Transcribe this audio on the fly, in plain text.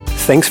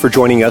Thanks for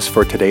joining us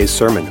for today's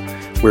sermon.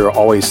 We are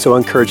always so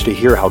encouraged to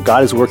hear how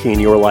God is working in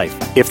your life.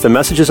 If the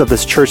messages of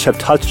this church have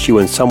touched you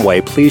in some way,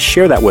 please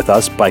share that with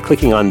us by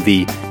clicking on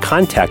the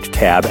Contact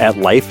tab at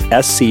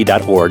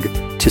lifesc.org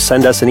to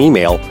send us an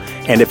email.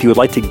 And if you would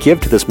like to give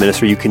to this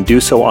ministry, you can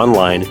do so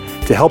online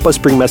to help us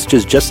bring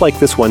messages just like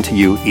this one to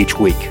you each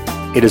week.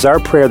 It is our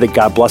prayer that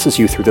God blesses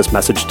you through this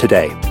message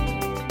today.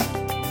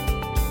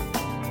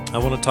 I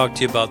want to talk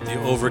to you about the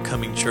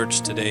overcoming church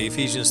today.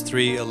 Ephesians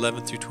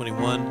 3:11 through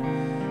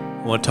 21.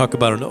 I want to talk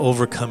about an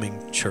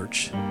overcoming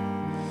church.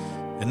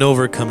 An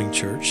overcoming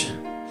church.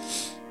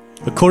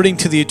 According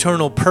to the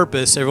eternal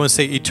purpose, everyone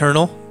say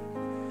eternal.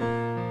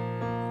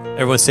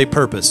 Everyone say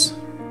purpose.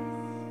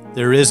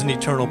 There is an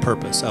eternal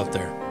purpose out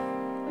there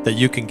that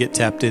you can get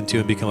tapped into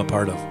and become a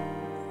part of,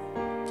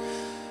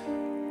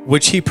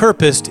 which he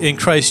purposed in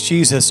Christ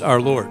Jesus our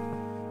Lord.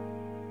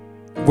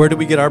 Where do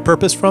we get our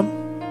purpose from?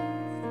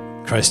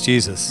 Christ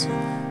Jesus.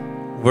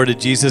 Where did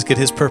Jesus get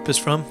his purpose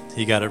from?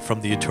 He got it from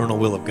the eternal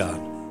will of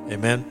God.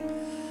 Amen?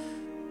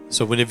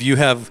 So whenever you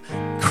have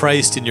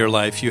Christ in your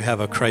life, you have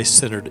a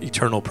Christ-centered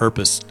eternal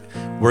purpose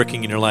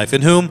working in your life,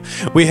 in whom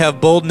we have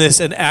boldness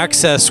and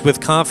access with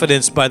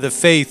confidence by the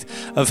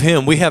faith of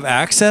him. We have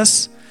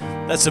access.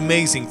 That's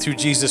amazing through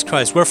Jesus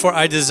Christ. Wherefore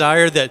I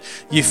desire that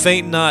you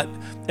faint not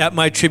at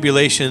my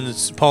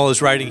tribulations. Paul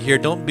is writing here.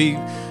 Don't be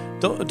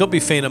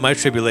faint at my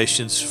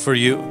tribulations for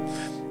you,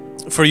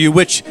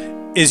 which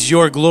is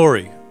your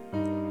glory.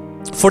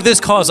 For this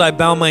cause I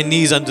bow my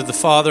knees unto the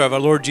Father of our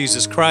Lord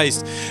Jesus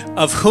Christ,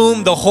 of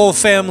whom the whole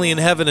family in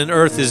heaven and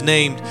earth is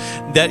named,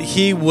 that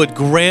he would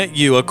grant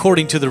you,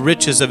 according to the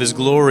riches of his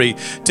glory,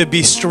 to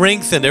be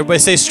strengthened. Everybody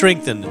say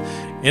strengthened.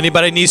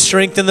 Anybody need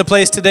strength in the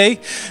place today?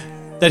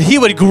 That he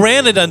would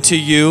grant it unto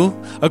you,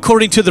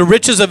 according to the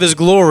riches of his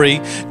glory,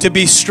 to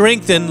be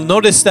strengthened.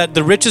 Notice that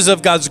the riches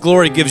of God's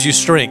glory gives you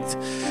strength.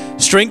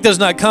 Strength does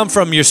not come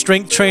from your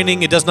strength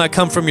training. It does not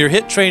come from your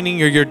HIIT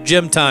training or your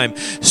gym time.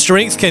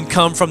 Strength can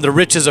come from the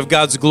riches of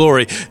God's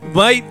glory.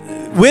 Might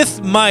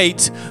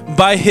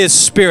by his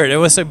Spirit. I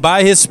want to say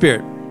by his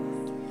Spirit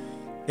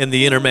in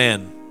the inner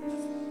man,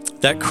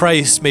 that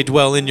Christ may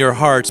dwell in your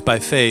hearts by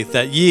faith,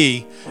 that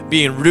ye,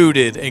 being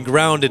rooted and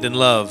grounded in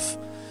love,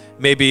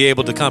 may be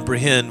able to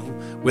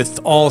comprehend with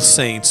all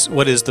saints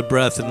what is the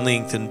breadth and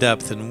length and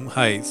depth and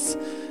height,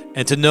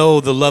 and to know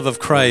the love of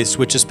Christ,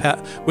 which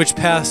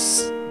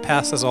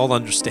passes all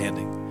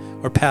understanding,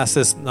 or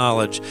passes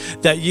knowledge,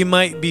 that ye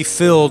might be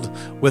filled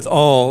with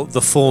all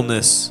the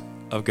fullness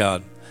of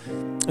God.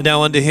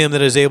 Now unto him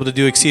that is able to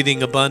do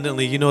exceeding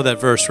abundantly, you know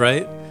that verse,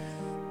 right?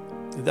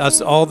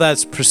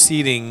 That's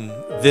preceding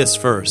this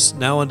verse.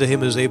 Now unto him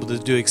that is able to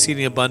do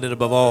exceeding abundant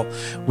above all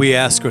we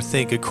ask or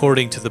think,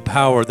 according to the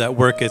power that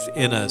worketh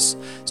in us.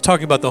 It's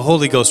talking about the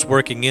Holy Ghost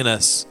working in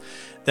us,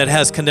 that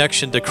has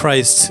connection to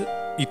Christ's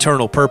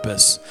eternal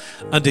purpose.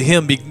 Unto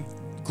him be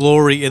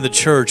glory in the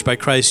church by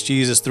Christ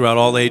Jesus throughout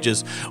all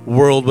ages,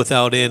 world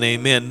without end.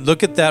 Amen.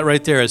 Look at that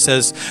right there. It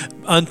says,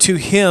 unto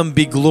him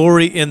be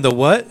glory in the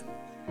what?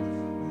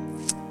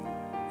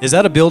 Is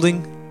that a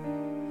building?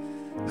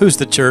 Who's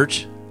the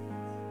church?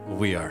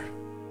 We are.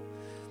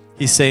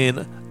 He's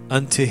saying,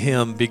 unto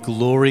him be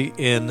glory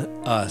in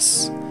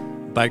us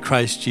by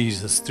Christ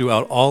Jesus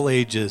throughout all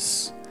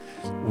ages,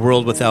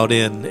 world without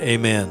end.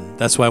 Amen.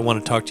 That's why I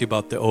want to talk to you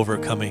about the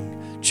overcoming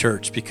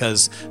church,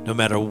 because no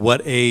matter what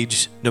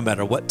age, no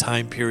matter what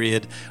time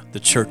period,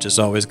 the church is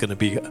always going to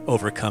be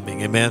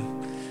overcoming. Amen.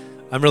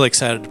 I'm really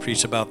excited to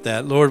preach about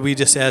that. Lord, we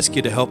just ask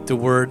you to help the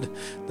word,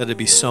 let it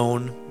be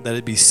sown, let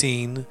it be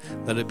seen,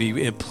 let it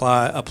be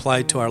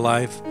applied to our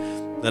life.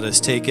 Let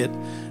us take it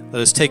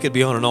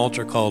beyond an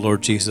altar call,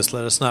 Lord Jesus.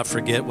 Let us not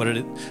forget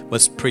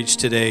what's preached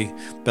today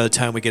by the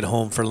time we get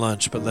home for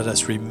lunch, but let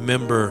us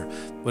remember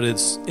what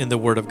is in the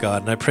Word of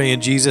God. And I pray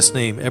in Jesus'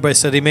 name. Everybody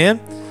said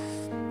amen?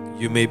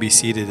 You may be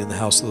seated in the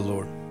house of the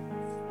Lord.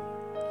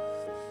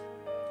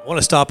 I want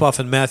to stop off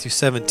in Matthew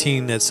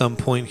 17 at some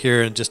point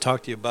here and just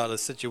talk to you about a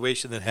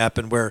situation that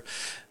happened where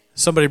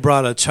somebody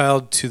brought a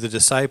child to the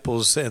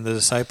disciples, and the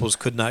disciples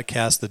could not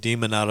cast the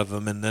demon out of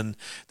him. And then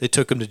they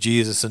took him to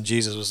Jesus, and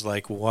Jesus was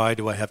like, why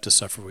do I have to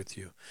suffer with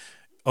you?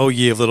 O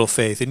ye of little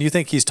faith. And you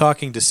think he's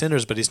talking to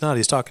sinners, but he's not.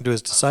 He's talking to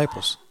his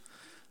disciples.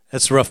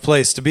 That's a rough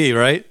place to be,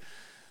 right?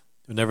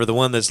 Whenever the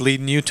one that's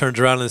leading you turns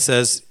around and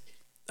says,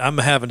 I'm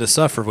having to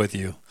suffer with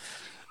you.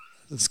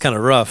 It's kind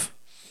of rough.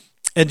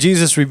 And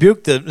Jesus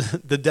rebuked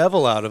the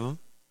devil out of him.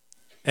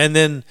 And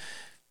then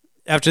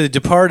after they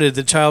departed,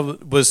 the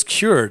child was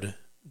cured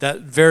that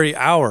very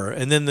hour.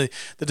 And then the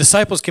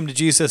disciples came to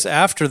Jesus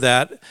after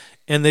that,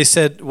 and they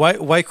said,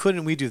 why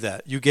couldn't we do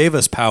that? You gave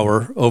us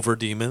power over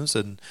demons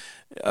and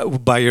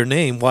by your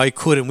name. Why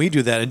couldn't we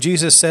do that? And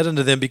Jesus said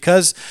unto them,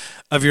 because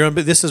of your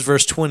unbelief. This is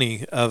verse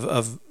 20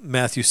 of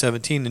Matthew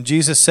 17. And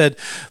Jesus said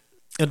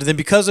unto them,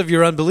 because of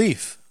your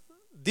unbelief.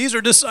 These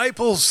are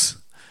disciples.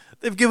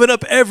 They've given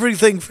up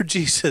everything for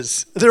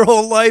Jesus. Their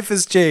whole life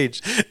has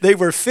changed. They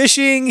were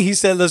fishing. He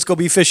said, let's go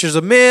be fishers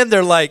of men.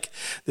 They're like,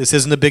 this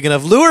isn't a big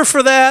enough lure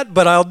for that,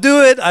 but I'll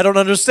do it. I don't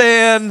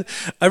understand.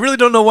 I really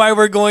don't know why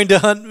we're going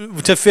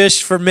to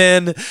fish for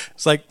men.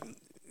 It's like,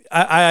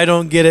 I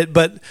don't get it.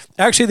 But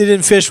actually, they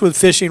didn't fish with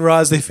fishing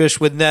rods. They fished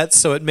with nets.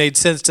 So it made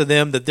sense to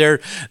them that their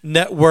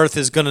net worth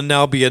is going to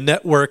now be a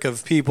network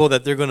of people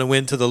that they're going to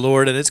win to the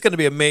Lord. And it's going to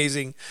be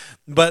amazing.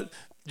 But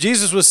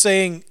Jesus was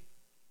saying,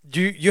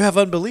 you have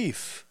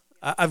unbelief.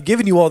 I've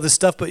given you all this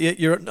stuff, but yet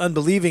you're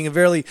unbelieving. And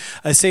verily,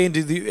 I say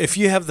unto you, if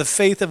you have the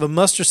faith of a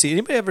mustard seed,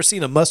 anybody ever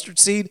seen a mustard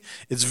seed?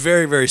 It's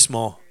very, very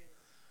small.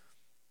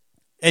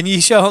 And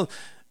ye shall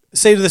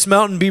say to this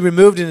mountain, be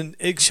removed, and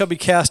it shall be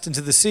cast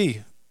into the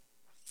sea.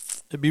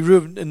 It be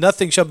removed, and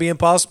nothing shall be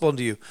impossible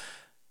unto you.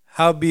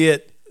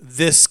 Howbeit,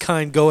 this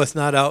kind goeth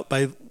not out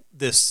by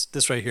this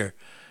right here,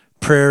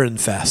 prayer and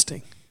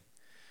fasting.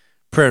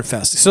 Prayer and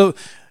fasting. So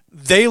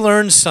they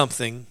learned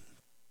something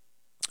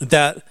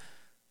that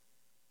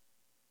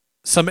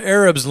some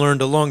Arabs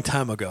learned a long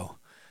time ago,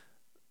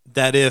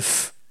 that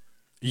if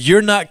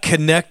you're not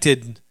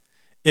connected,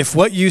 if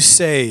what you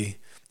say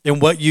and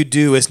what you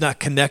do is not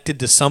connected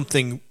to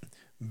something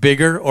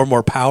bigger or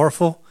more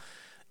powerful,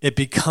 it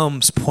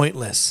becomes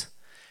pointless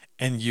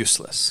and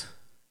useless.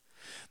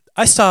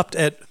 I stopped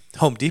at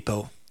Home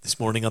Depot this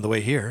morning on the way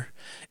here,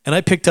 and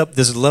I picked up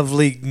this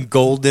lovely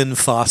golden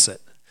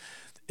faucet.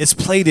 It's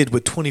plated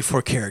with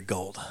 24 karat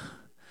gold.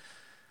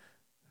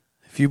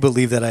 If you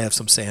believe that, I have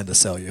some sand to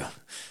sell you.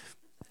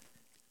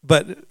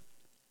 But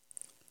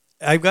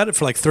I got it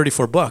for like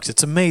 $34.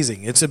 It's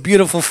amazing. It's a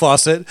beautiful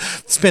faucet.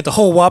 Spent the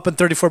whole whopping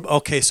 $34.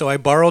 Okay, so I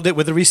borrowed it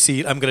with a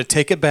receipt. I'm going to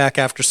take it back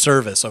after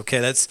service. Okay,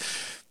 that's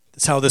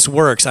how this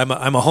works. I'm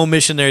a home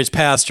missionaries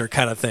pastor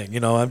kind of thing.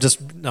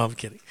 I'm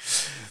kidding.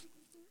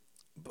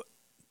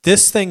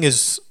 This thing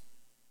is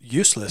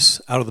useless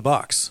out of the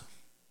box.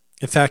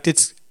 In fact,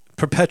 it's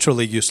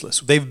perpetually useless.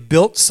 They've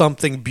built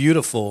something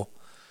beautiful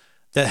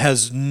that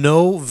has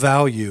no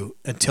value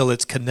until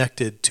it's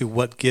connected to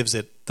what gives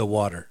it the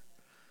water.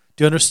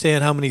 Do you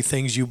understand how many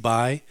things you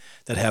buy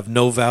that have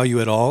no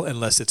value at all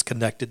unless it's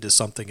connected to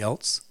something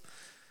else?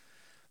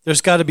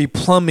 There's got to be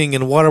plumbing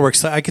and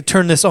waterworks. I could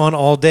turn this on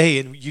all day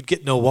and you'd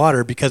get no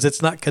water because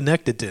it's not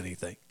connected to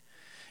anything.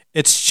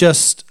 It's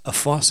just a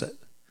faucet.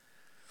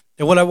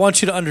 And what I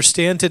want you to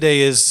understand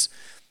today is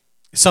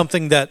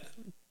something that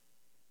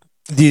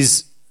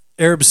these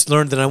Arabs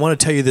learned, and I want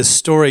to tell you this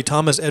story.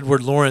 Thomas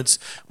Edward Lawrence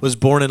was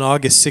born in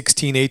August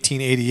 16,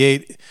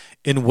 1888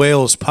 in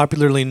Wales,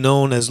 popularly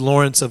known as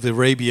Lawrence of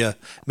Arabia.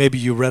 Maybe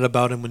you read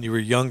about him when you were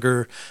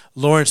younger.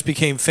 Lawrence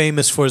became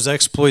famous for his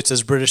exploits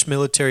as British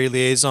military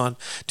liaison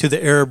to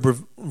the Arab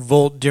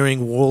revolt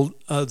during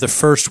the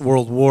First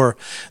World War.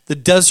 The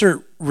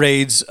desert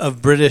raids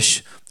of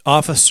British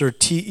officer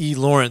T.E.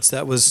 Lawrence,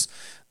 that was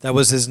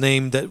his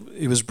name, that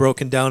it was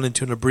broken down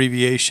into an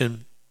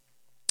abbreviation.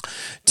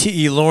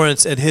 T.E.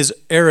 Lawrence and his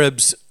Arab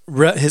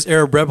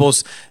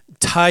rebels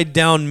tied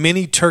down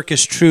many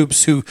Turkish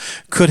troops who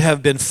could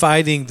have been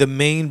fighting the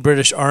main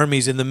British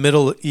armies in the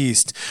Middle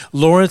East.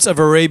 Lawrence of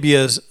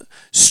Arabia's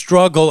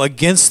struggle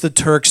against the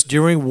Turks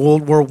during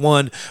World War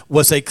I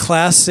was a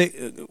classic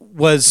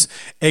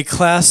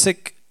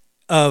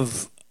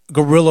of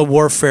guerrilla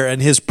warfare,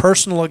 and his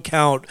personal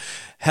account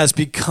has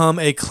become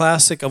a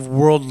classic of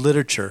world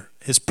literature.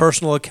 His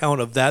personal account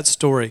of that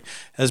story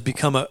has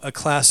become a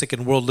classic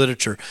in world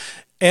literature.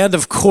 And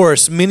of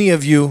course, many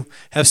of you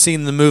have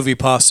seen the movie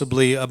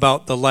possibly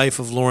about the life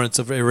of Lawrence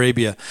of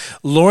Arabia.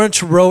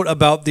 Lawrence wrote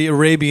about the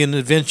Arabian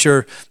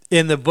adventure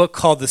in the book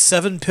called The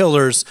Seven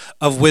Pillars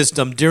of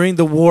Wisdom. During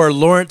the war,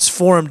 Lawrence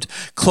formed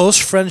close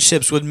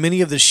friendships with many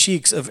of the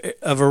sheiks of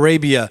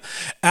Arabia.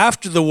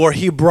 After the war,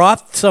 he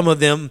brought some of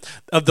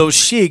those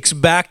sheiks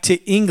back to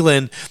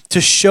England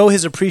to show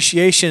his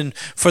appreciation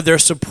for their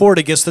support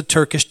against the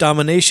Turkish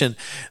domination.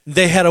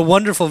 They had a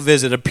wonderful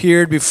visit,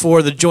 appeared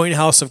before the Joint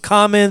House of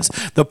Commons.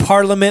 The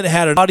Parliament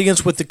had an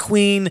audience with the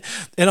Queen.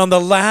 And on the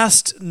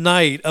last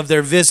night of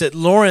their visit,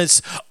 Lawrence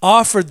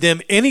offered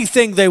them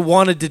anything they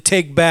wanted to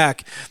take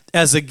back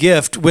as a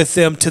gift with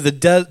them to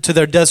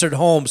their desert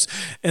homes.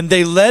 And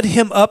they led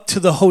him up to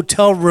the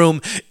hotel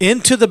room,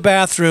 into the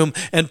bathroom,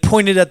 and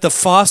pointed at the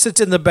faucets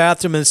in the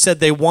bathroom and said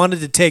they wanted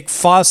to take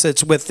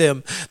faucets with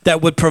them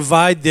that would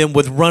provide them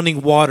with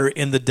running water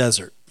in the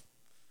desert.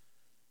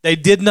 They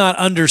did not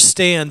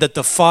understand that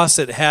the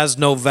faucet has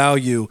no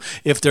value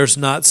if there's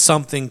not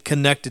something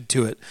connected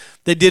to it.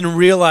 They didn't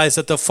realize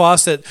that the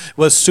faucet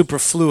was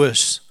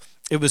superfluous.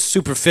 It was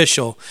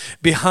superficial.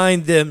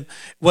 Behind them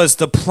was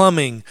the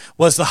plumbing,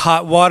 was the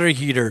hot water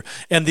heater,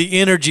 and the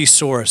energy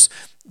source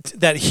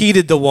that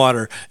heated the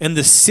water, and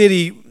the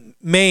city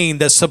main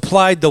that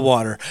supplied the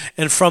water.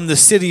 And from the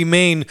city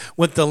main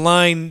went the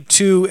line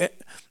to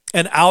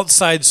an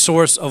outside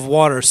source of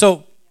water.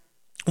 So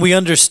we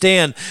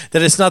understand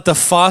that it's not the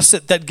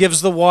faucet that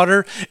gives the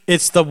water,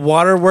 it's the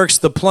waterworks,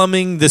 the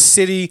plumbing, the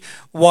city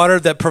water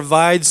that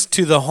provides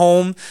to the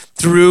home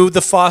through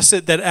the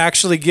faucet that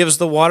actually gives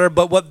the water.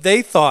 But what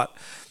they thought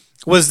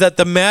was that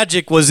the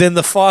magic was in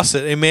the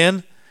faucet,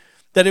 amen?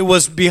 That it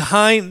was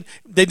behind,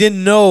 they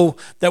didn't know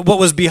that what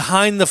was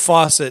behind the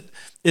faucet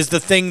is the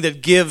thing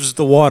that gives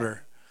the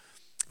water.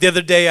 The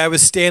other day I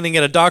was standing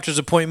at a doctor's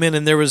appointment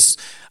and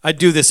I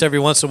do this every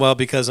once in a while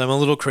because I'm a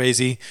little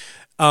crazy.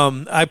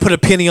 I put a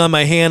penny on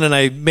my hand and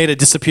I made it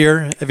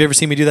disappear. Have you ever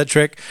seen me do that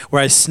trick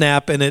where I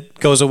snap and it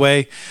goes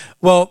away?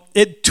 Well,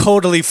 it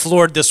totally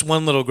floored this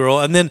one little girl,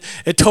 and then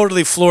it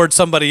totally floored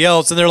somebody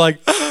else, and they're like,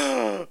 where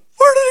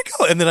did it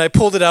go? And then I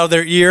pulled it out of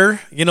their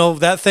ear,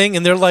 that thing,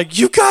 and they're like,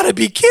 you gotta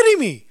be kidding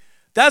me.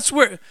 That's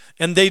where,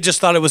 and they just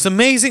thought it was an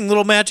amazing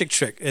little magic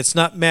trick. It's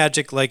not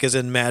magic like as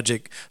in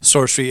magic,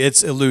 sorcery,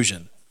 it's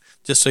illusion,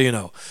 just so you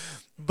know.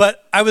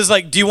 But I was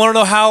like, do you want to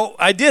know how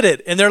I did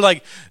it? And they're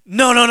like,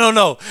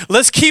 no.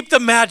 Let's keep the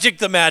magic.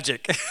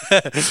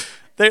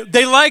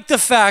 They liked the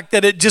fact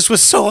that it just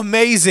was so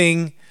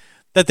amazing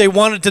that they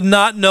wanted to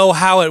not know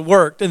how it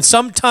worked. And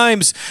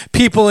sometimes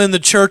people in the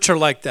church are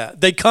like that.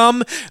 They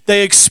come,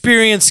 they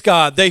experience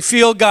God. They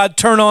feel God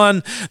turn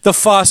on the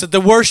faucet. The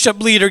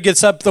worship leader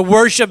gets up, the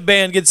worship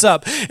band gets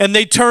up, and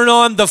they turn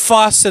on the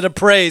faucet of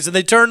praise. And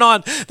they turn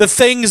on the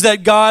things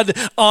that God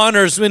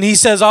honors when he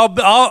says,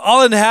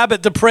 I'll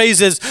inhabit the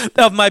praises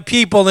of my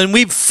people. And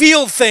we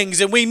feel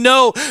things and we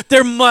know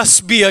there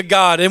must be a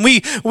God. And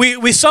we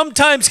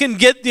sometimes can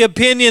get the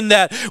opinion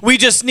that we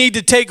just need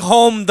to take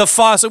home the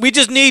faucet. We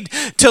just need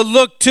to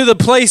look to the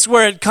place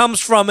where it comes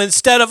from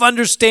instead of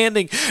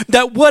understanding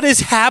that what is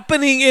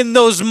happening in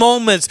those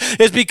moments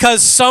is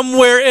because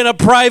somewhere in a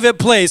private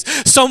place,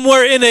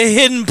 somewhere in a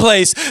hidden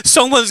place,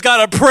 someone's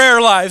got a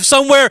prayer life.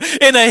 Somewhere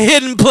in a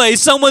hidden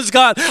place, someone's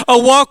got a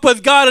walk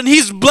with God, and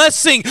he's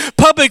blessing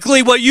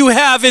publicly what you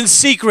have in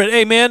secret.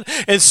 Amen.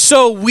 And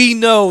so we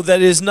know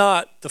that is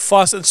not the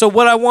faucet. And so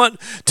what I want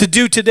to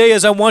do today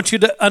is I want you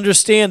to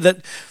understand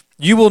that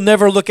you will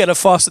never look at a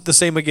faucet the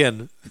same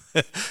again.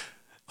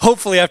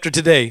 Hopefully after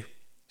today.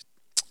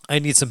 I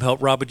need some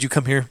help. Rob, would you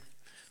come here?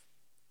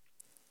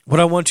 What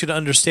I want you to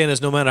understand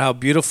is no matter how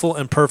beautiful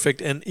and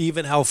perfect and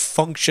even how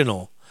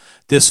functional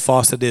this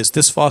faucet is,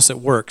 this faucet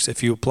works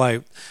if you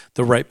apply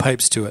the right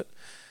pipes to it.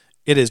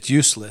 It is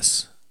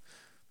useless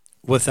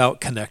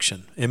without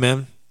connection.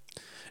 Amen?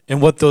 And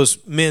what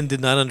those men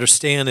did not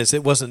understand is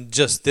it wasn't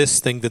just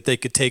this thing that they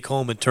could take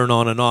home and turn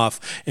on and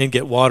off and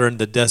get water in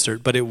the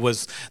desert, but it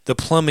was the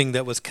plumbing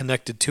that was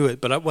connected to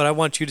it. But what I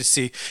want you to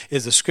see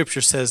is the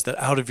scripture says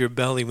that out of your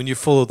belly, when you're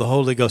full of the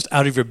Holy Ghost,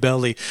 out of your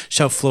belly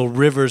shall flow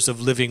rivers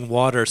of living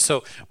water.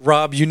 So,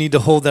 Rob, you need to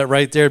hold that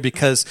right there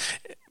because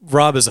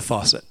Rob is a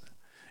faucet,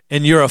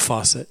 and you're a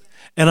faucet,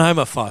 and I'm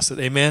a faucet.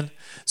 Amen?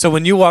 So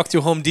when you walk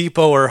through Home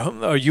Depot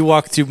or you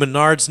walk through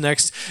Menards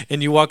next,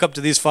 and you walk up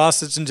to these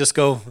faucets and just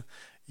go,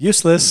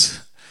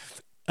 useless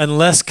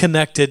unless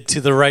connected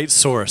to the right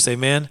source.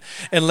 Amen.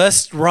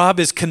 Unless Rob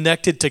is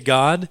connected to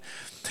God,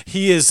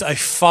 he is a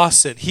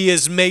faucet. He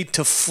is made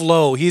to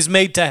flow. He's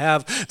made to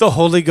have the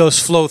Holy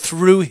Ghost flow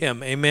through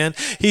him. Amen.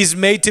 He's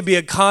made to be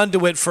a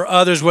conduit for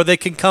others where they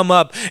can come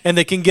up and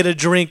they can get a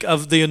drink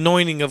of the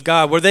anointing of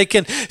God, where they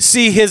can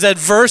see his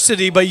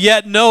adversity, but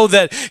yet know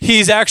that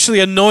he's actually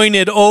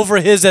anointed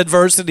over his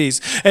adversities.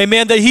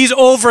 Amen. That he's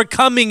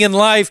overcoming in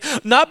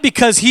life, not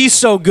because he's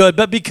so good,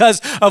 but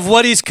because of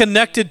what he's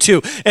connected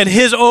to. And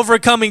his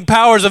overcoming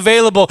power is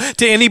available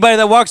to anybody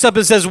that walks up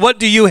and says, what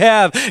do you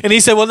have? And he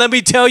said, well, let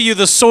me tell you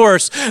the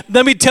source.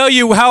 Let me tell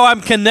you how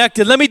I'm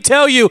connected. Let me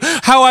tell you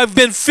how I've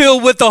been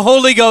filled with the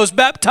Holy Ghost,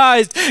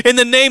 baptized in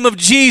the name of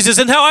Jesus,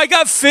 and how I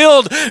got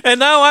filled, and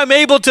now I'm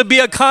able to be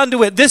a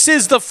conduit. This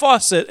is the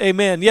faucet.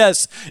 Amen.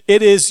 Yes,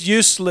 it is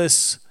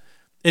useless.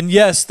 And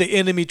yes, the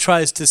enemy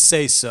tries to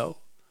say so.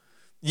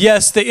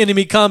 Yes, the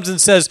enemy comes and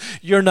says,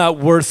 you're not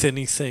worth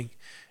anything.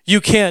 You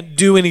can't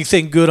do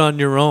anything good on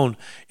your own.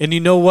 And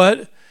you know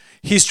what?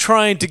 He's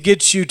trying to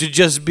get you to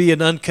just be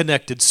an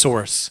unconnected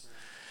source.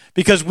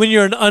 Because when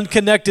you're an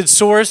unconnected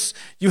source,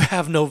 you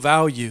have no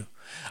value.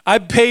 I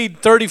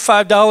paid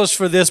 $35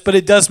 for this, but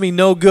it does me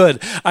no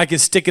good. I can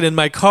stick it in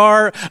my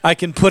car. I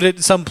can put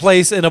it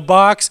someplace in a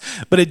box,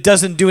 but it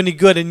doesn't do any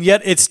good. And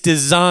yet it's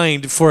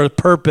designed for a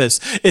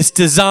purpose. It's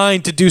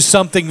designed to do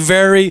something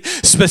very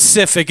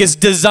specific. It's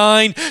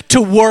designed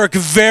to work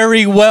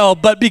very well.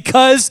 But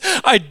because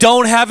I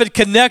don't have it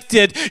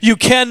connected, you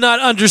cannot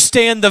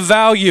understand the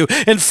value.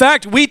 In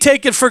fact, we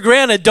take it for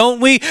granted, don't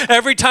we?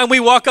 Every time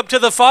we walk up to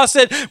the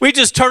faucet, we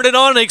just turn it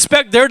on and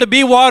expect there to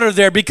be water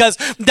there because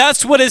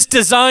that's what it's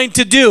designed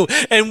to do.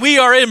 And we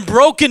are in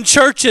broken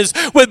churches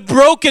with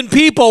broken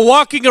people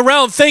walking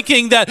around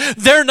thinking that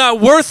they're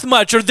not worth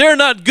much or they're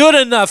not good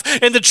enough.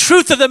 And the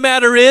truth of the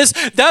matter is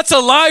that's a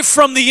lie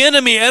from the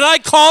enemy. And I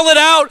call it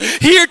out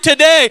here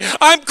today.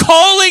 I'm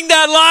calling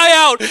that lie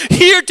out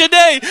here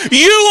today.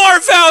 You are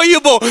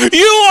valuable.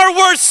 You are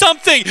worth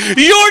something.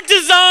 You're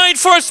designed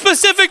for a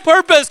specific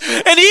purpose.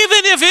 And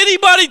even if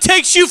anybody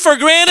takes you for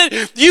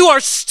granted, you are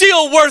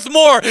still worth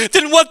more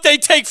than what they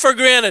take for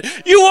granted.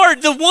 You are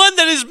the one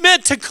that is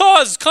meant to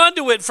cause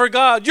conduit for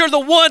God. You're the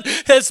one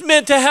that's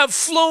meant to have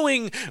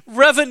flowing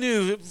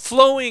revenue,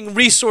 flowing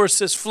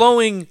resources,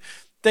 flowing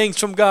things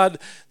from God.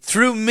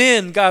 Through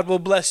men, God will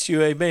bless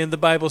you. Amen. The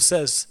Bible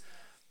says.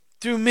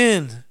 Through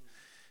men.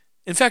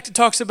 In fact, it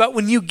talks about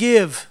when you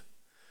give,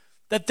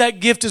 that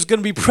gift is going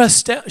to be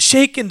pressed down,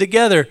 shaken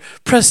together,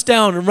 pressed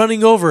down and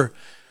running over.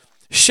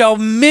 Shall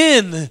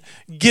men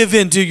give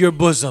into your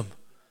bosom?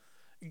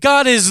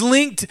 God has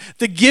linked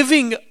the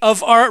giving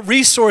of our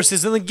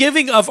resources and the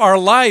giving of our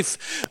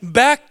life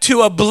back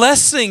to a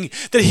blessing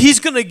that he's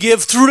going to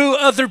give through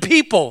other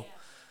people.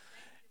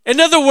 In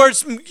other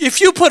words,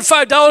 if you put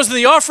 $5 in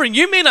the offering,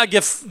 you may not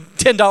get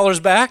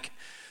 $10 back.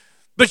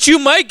 But you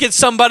might get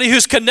somebody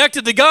who's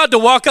connected to God to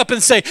walk up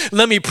and say,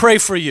 let me pray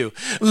for you.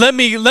 Let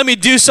me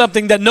do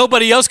something that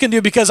nobody else can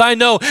do because I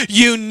know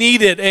you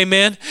need it.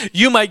 Amen.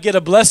 You might get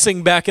a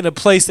blessing back in a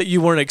place that you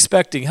weren't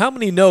expecting. How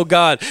many know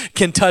God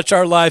can touch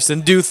our lives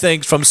and do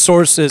things from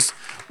sources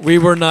we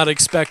were not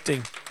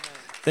expecting?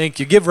 Thank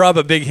you. Give Rob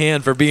a big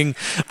hand for being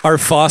our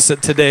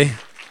faucet today.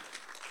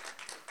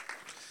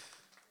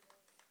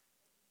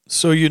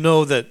 So you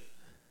know that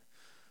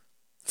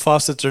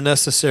faucets are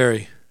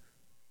necessary.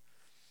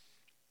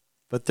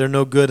 But they're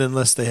no good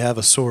unless they have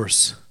a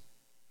source.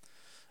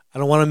 I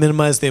don't want to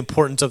minimize the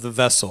importance of the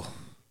vessel.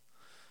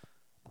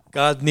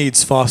 God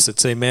needs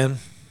faucets, amen?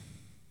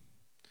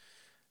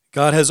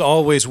 God has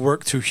always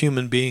worked through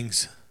human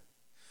beings.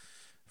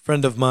 A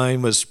friend of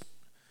mine was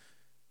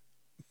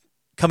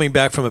coming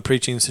back from a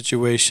preaching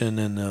situation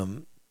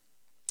and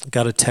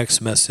got a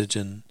text message,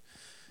 and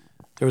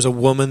there was a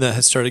woman that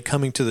had started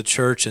coming to the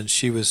church, and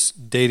she was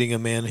dating a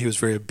man. He was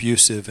very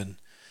abusive, and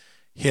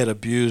he had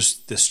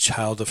abused this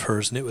child of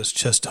hers, and it was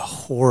just a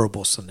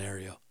horrible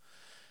scenario.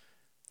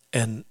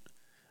 And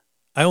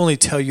I only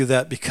tell you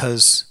that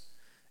because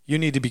you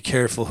need to be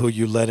careful who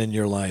you let in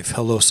your life.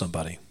 Hello,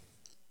 somebody.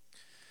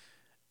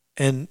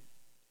 And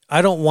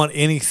I don't want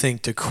anything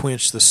to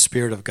quench the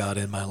Spirit of God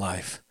in my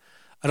life.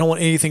 I don't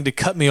want anything to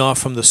cut me off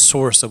from the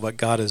source of what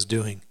God is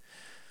doing.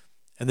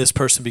 And this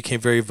person became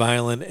very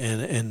violent,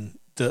 and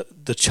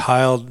the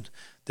child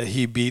that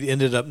he beat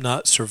ended up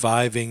not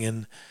surviving,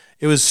 and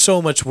it was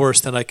so much worse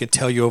than I can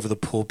tell you over the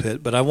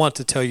pulpit. But I want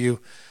to tell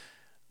you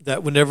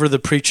that whenever the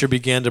preacher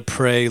began to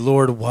pray,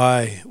 Lord,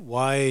 why?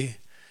 Why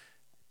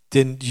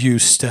didn't you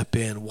step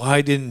in? Why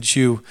didn't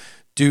you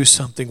do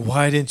something?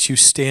 Why didn't you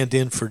stand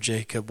in for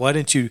Jacob? Why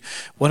didn't you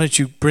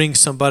bring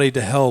somebody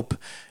to help?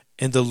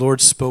 And the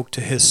Lord spoke to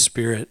his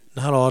spirit,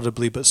 not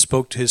audibly, but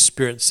spoke to his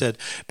spirit and said,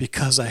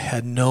 because I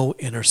had no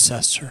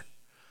intercessor.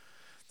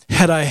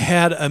 Had I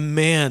had a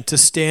man to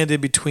stand in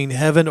between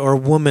heaven, or a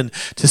woman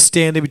to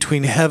stand in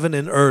between heaven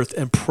and earth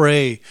and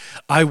pray,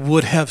 I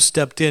would have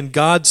stepped in.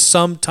 God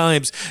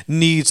sometimes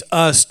needs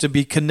us to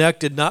be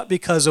connected, not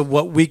because of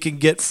what we can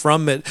get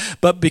from it,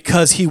 but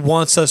because he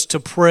wants us to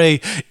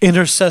pray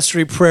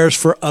intercessory prayers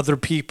for other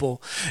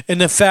people. And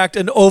in fact,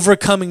 an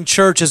overcoming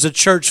church is a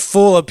church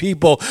full of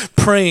people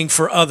praying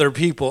for other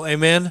people.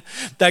 Amen?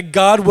 That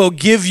God will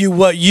give you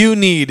what you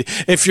need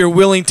if you're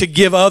willing to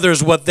give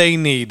others what they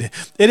need.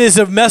 It is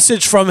a message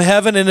from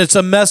heaven, and it's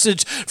a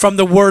message from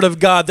the Word of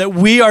God that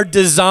we are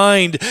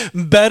designed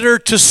better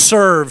to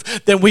serve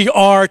than we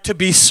are to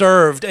be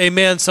served.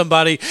 Amen,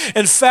 somebody.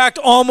 In fact,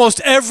 almost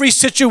every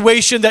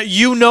situation that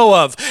you know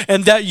of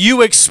and that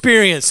you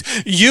experience,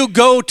 you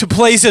go to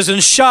places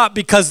and shop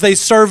because they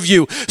serve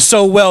you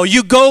so well.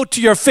 You go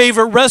to your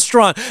favorite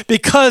restaurant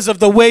because of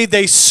the way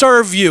they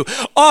serve you.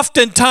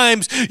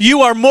 Oftentimes, you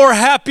are more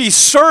happy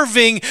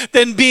serving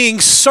than being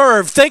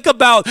served. Think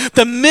about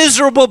the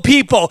miserable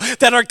people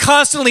that are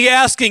constantly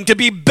asking to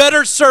be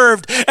better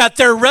served at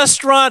their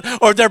restaurant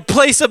or their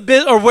place of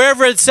business or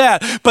wherever it's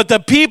at. But the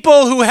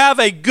people who have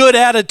a good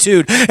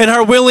attitude and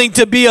are willing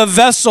to be a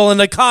vessel and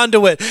a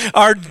conduit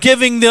are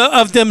giving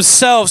of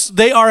themselves.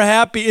 They are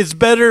happy. It's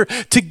better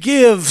to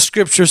give,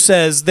 Scripture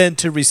says, than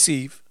to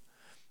receive.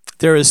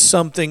 There is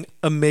something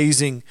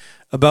amazing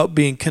about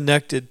being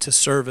connected to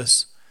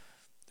service.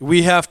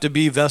 We have to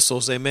be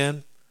vessels,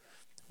 amen?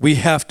 We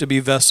have to be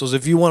vessels.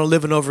 If you want to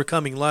live an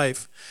overcoming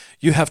life,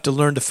 you have to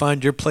learn to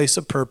find your place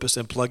of purpose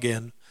and plug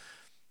in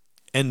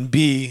and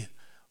be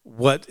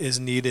what is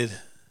needed.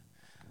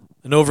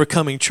 An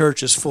overcoming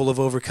church is full of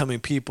overcoming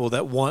people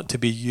that want to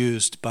be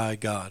used by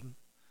God.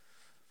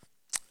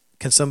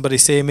 Can somebody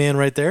say amen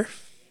right there?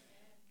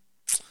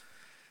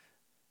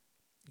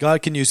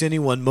 God can use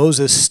anyone.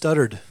 Moses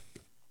stuttered.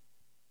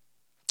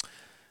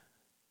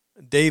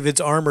 David's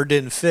armor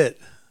didn't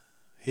fit.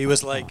 He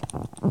was like,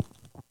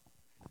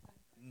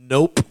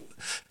 nope.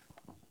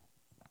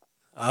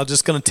 I'm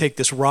just going to take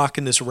this rock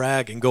and this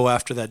rag and go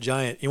after that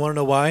giant. You want to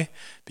know why?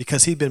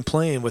 Because he'd been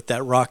playing with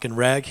that rock and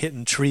rag,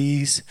 hitting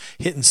trees,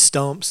 hitting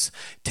stumps,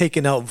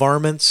 taking out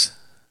varmints.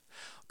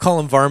 Call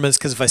them varmints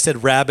because if I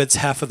said rabbits,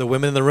 half of the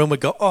women in the room would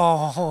go,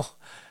 oh.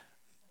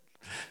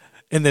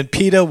 And then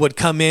PETA would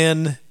come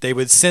in. They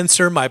would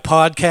censor my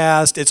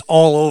podcast. It's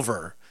all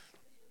over.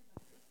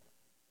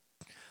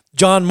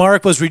 John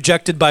Mark was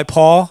rejected by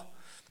Paul.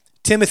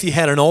 Timothy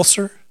had an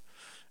ulcer.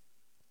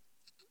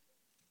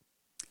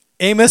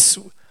 Amos's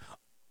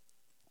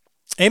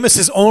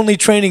only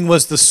training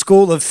was the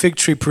school of fig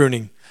tree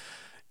pruning.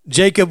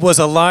 Jacob was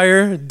a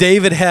liar.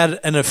 David had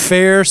an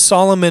affair.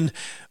 Solomon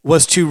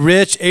was too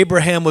rich.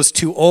 Abraham was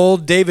too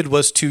old. David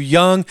was too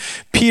young.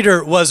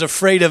 Peter was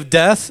afraid of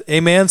death.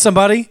 Amen,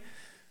 somebody?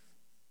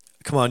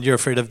 Come on, you're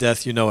afraid of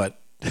death. You know it.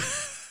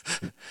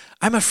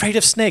 I'm afraid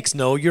of snakes.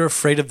 No, you're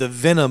afraid of the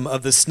venom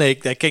of the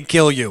snake that can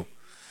kill you.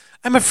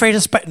 I'm afraid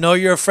of spiders. No,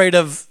 you're afraid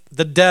of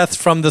the death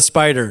from the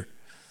spider.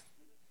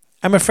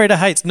 I'm afraid of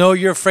heights. No,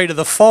 you're afraid of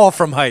the fall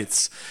from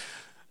heights.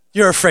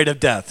 You're afraid of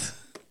death.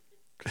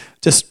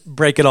 Just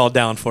break it all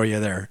down for you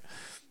there.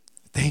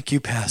 Thank you,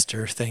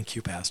 Pastor. Thank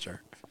you,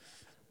 Pastor.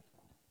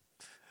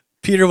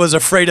 Peter was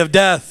afraid of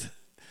death.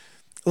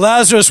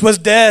 Lazarus was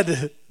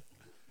dead.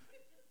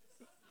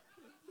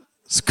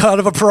 It's kind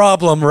of a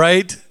problem,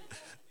 right?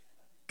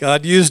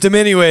 God used him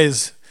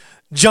anyways.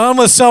 John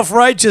was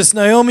self-righteous.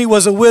 Naomi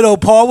was a widow.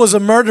 Paul was a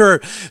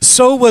murderer.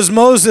 So was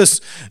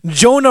Moses.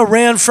 Jonah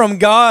ran from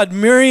God.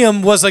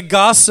 Miriam was a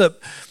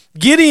gossip.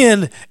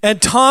 Gideon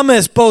and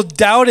Thomas both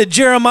doubted.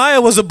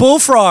 Jeremiah was a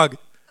bullfrog.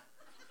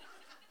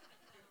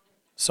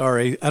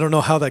 Sorry, I don't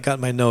know how that got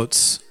in my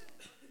notes.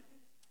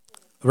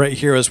 Right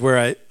here is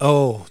where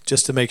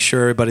just to make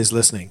sure everybody's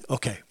listening.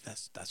 Okay,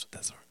 that's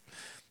all.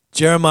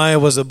 Jeremiah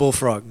was a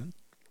bullfrog.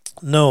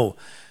 No,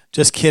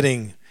 just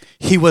kidding.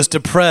 He was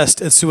depressed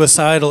and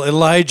suicidal.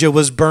 Elijah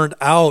was burnt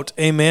out.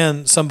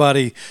 Amen,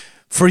 somebody.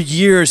 For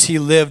years he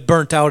lived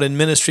burnt out in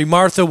ministry.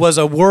 Martha was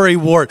a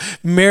worrywart.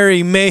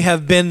 Mary may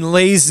have been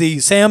lazy.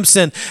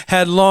 Samson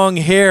had long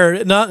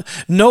hair.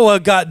 Noah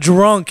got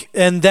drunk,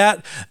 and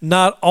that's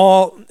not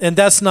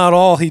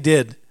all he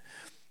did.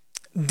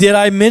 Did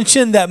I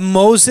mention that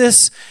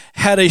Moses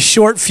had a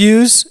short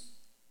fuse?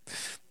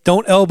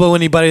 Don't elbow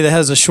anybody that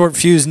has a short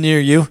fuse near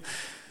you.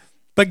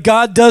 But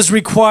God does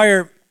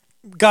require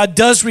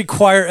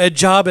a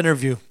job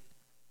interview.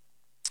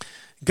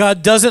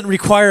 God doesn't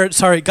require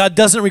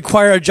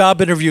a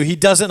job interview. He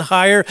doesn't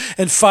hire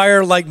and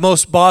fire like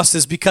most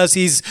bosses because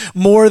he's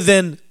more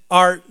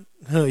our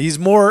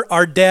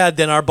dad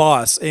than our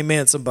boss.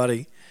 Amen,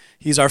 somebody.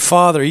 He's our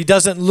father. He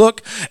doesn't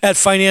look at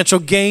financial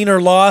gain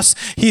or loss.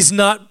 He's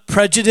not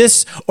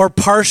prejudiced or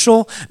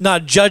partial,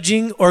 not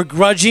judging or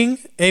grudging.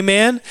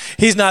 Amen.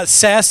 He's not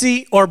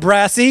sassy or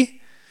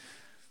brassy.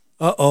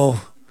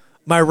 Uh-oh.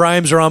 My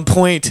rhymes are on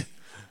point.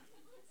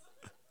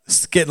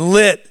 It's getting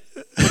lit.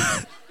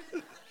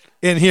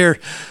 In here,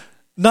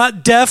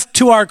 not deaf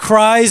to our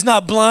cries,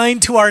 not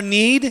blind to our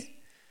need.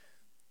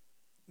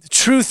 The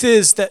truth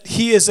is that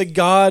he is a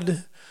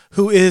God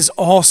who is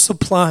all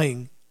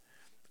supplying.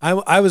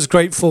 I was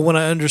grateful when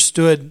I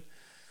understood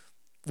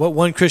what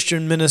one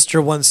Christian minister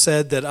once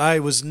said, that I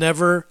was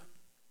never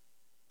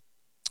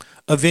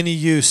of any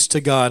use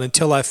to God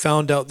until I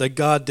found out that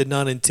God did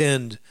not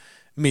intend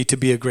me to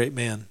be a great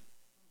man.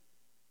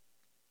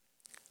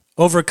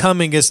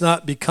 Overcoming is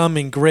not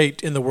becoming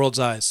great in the world's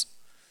eyes.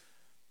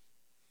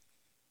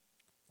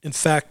 In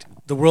fact,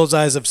 the world's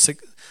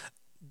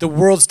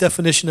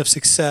definition of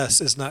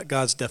success is not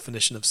God's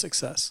definition of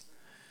success.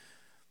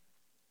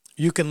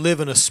 You can live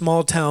in a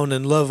small town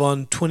and love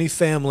on 20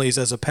 families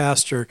as a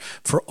pastor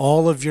for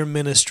all of your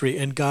ministry,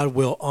 and God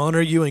will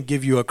honor you and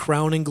give you a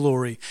crowning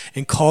glory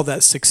and call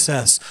that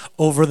success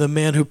over the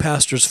man who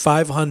pastors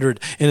 500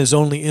 and is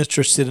only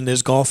interested in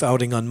his golf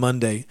outing on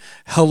Monday.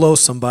 Hello,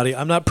 somebody.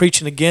 I'm not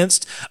preaching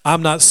against.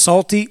 I'm not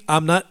salty.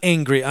 I'm not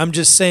angry. I'm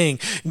just saying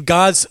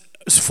God's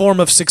form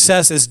of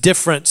success is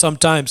different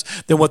sometimes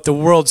than what the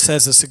world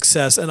says is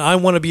success. And I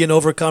want to be an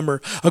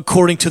overcomer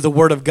according to the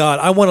Word of God.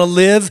 I want to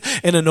live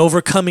in an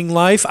overcoming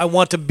life. I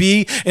want to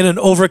be in an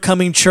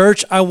overcoming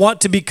church. I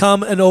want to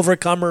become an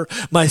overcomer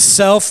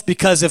myself,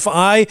 because if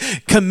I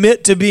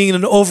commit to being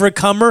an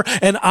overcomer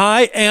and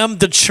I am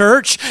the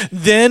church,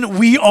 then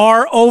we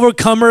are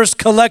overcomers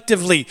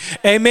collectively.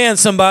 Amen,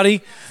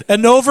 somebody.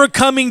 An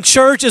overcoming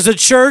church is a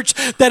church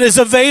that is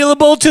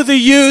available to the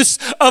use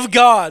of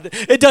God.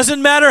 It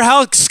doesn't matter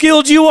how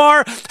skilled you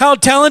are, how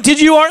talented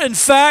you are. In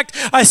fact,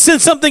 I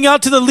sent something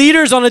out to the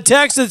leaders on a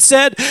text that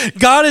said,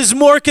 God is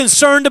more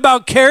concerned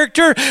about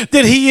character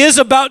than he is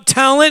about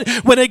talent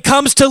when it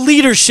comes to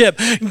leadership.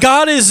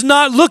 God is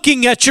not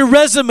looking at your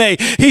resume.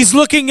 He's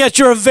looking at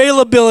your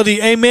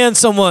availability. Amen,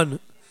 someone.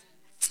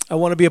 I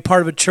want to be a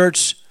part of a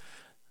church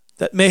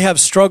that may have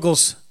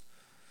struggles,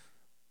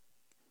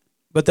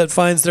 but that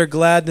finds their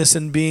gladness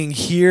in being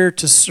here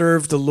to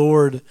serve the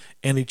Lord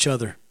and each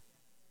other.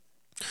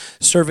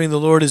 Serving the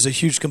Lord is a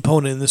huge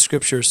component in the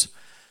scriptures.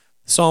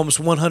 Psalms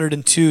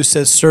 102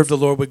 says, serve the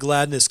Lord with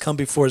gladness, come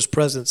before his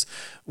presence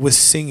with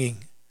singing.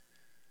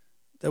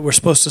 That we're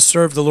supposed to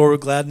serve the Lord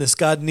with gladness.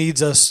 God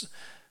needs us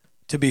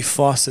to be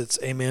faucets,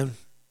 amen.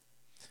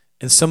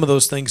 And some of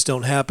those things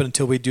don't happen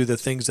until we do the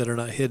things that are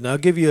not hidden. I'll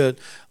give you a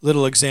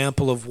little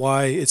example of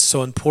why it's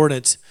so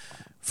important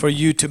for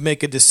you to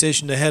make a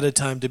decision ahead of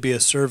time to be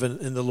a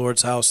servant in the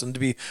Lord's house and to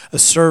be a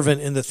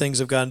servant in the things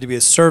of God and to be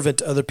a servant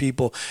to other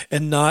people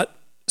and not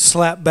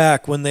slap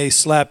back when they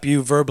slap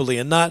you verbally,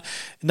 and not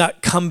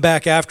come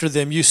back after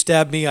them. You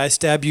stab me, I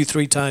stab you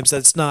 3 times.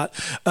 That's not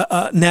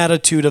an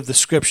attitude of the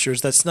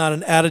Scriptures. That's not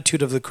an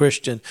attitude of the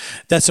Christian.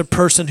 That's a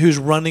person who's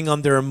running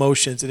on their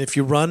emotions. And if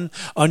you run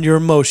on your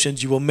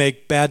emotions, you will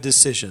make bad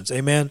decisions.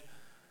 Amen?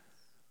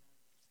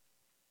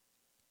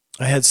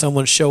 I had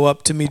someone show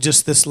up to me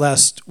just this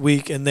last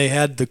week, and they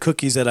had the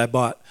cookies that I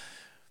bought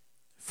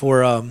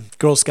for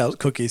Girl Scout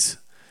cookies.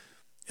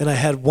 And I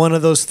had one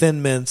of those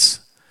Thin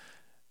Mints,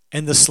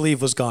 and the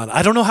sleeve was gone.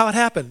 I don't know how it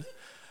happened.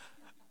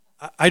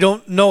 I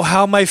don't know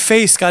how my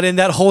face got in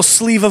that whole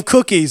sleeve of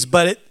cookies,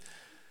 but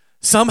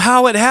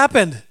somehow it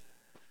happened.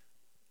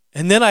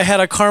 And then I had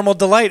a Caramel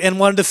Delight and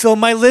wanted to fill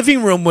my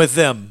living room with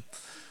them.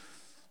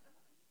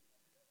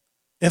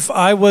 If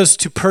I was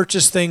to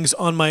purchase things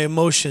on my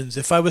emotions,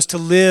 if I was to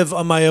live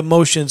on my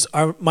emotions,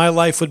 my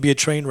life would be a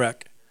train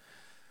wreck.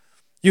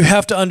 You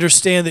have to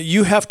understand that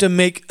you have to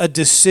make a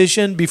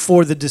decision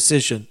before the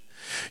decision.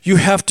 You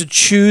have to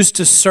choose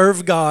to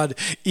serve God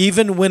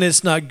even when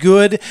it's not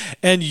good,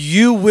 and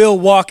you will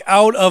walk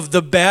out of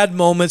the bad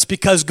moments,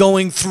 because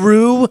going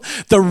through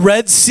the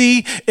Red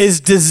Sea is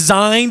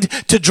designed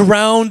to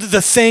drown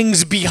the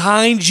things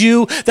behind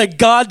you that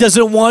God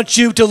doesn't want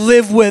you to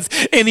live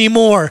with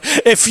anymore.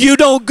 If you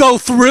don't go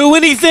through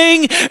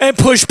anything and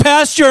push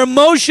past your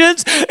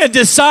emotions and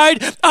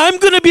decide, I'm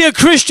going to be a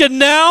Christian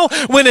now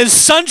when it's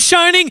sun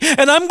shining,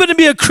 and I'm going to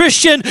be a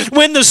Christian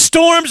when the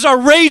storms are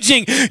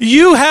raging,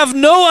 you have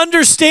no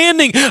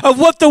understanding of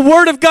what the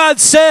Word of God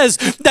says,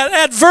 that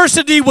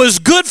adversity was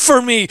good for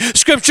me.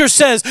 Scripture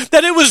says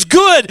that it was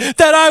good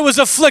that I was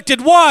afflicted.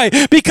 Why?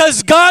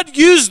 Because God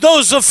used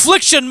those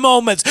affliction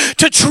moments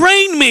to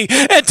train me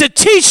and to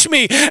teach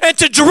me and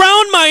to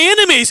drown my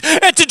enemies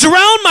and to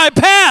drown my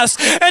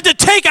past and to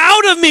take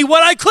out of me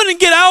what I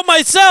couldn't get out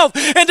myself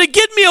and to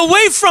get me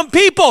away from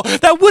people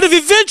that would have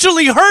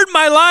eventually hurt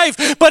my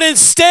life. But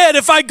instead,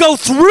 if I go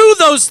through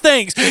those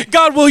things,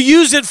 God will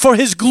use it for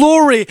His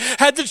glory.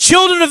 Had the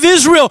children of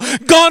Israel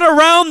gone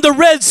around the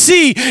Red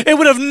Sea, it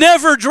would have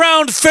never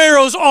drowned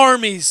Pharaoh's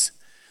armies.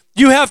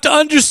 You have to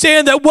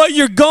understand that what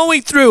you're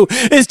going through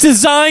is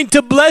designed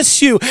to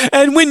bless you.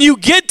 And when you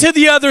get to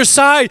the other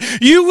side,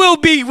 you will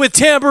be with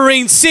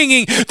tambourine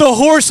singing, the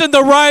horse and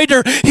the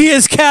rider He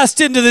has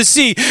cast into the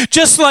sea.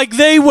 Just like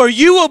they were,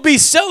 you will be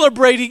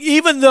celebrating.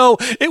 Even though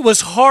it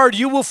was hard,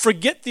 you will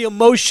forget the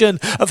emotion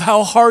of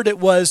how hard it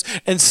was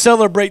and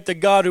celebrate the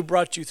God who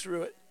brought you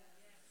through it.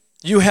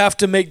 You have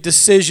to make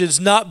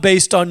decisions not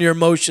based on your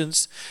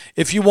emotions.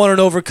 If you want an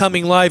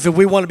overcoming life, if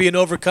we want to be an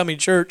overcoming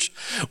church,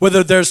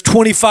 whether there's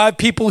 25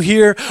 people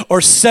here or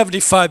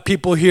 75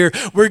 people here,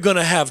 we're going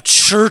to have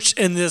church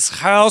in this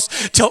house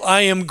till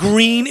I am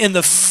green in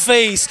the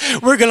face.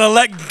 We're going to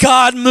let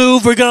God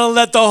move. We're going to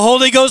let the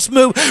Holy Ghost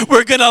move.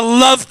 We're going to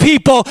love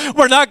people.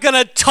 We're not going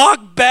to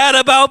talk bad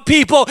about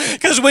people,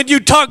 because when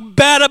you talk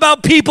bad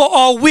about people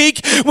all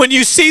week, when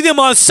you see them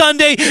on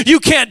Sunday,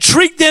 you can't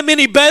treat them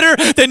any better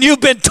than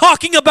you've been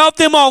talking about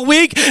them all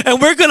week. And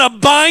we're going to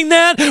bind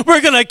that. We're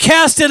going to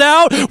cast it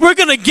out. We're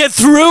going to get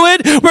through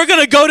it. We're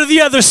going to go to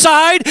the other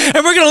side, and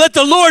we're going to let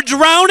the Lord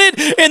drown it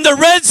in the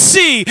Red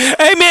Sea.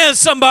 Amen,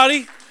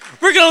 somebody.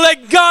 We're going to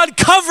let God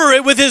cover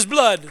it with His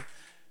blood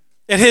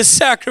and His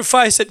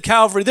sacrifice at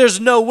Calvary.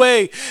 There's no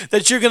way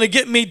that you're going to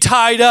get me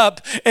tied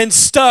up and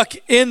stuck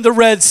in the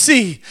Red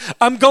Sea.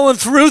 I'm going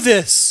through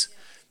this.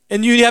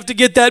 And you have to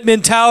get that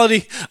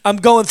mentality. I'm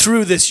going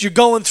through this. You're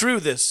going through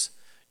this.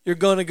 You're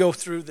going to go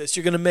through this.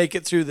 You're going to make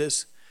it through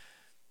this.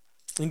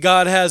 And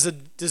God has a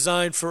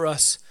design for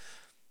us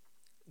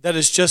that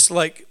is just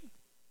like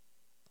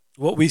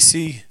what we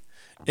see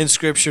in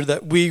Scripture,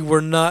 that we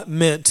were not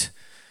meant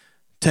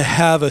to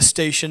have a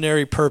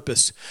stationary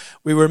purpose.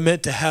 We were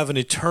meant to have an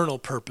eternal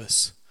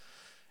purpose.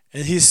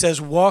 And He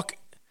says, walk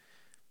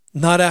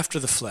not after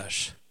the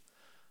flesh,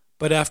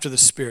 but after the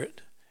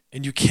Spirit.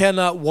 And you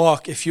cannot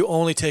walk if you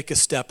only take a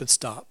step and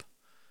stop.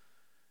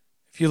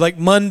 If you like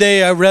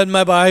Monday, I read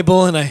my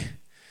Bible, and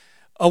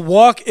a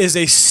walk is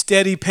a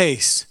steady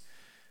pace.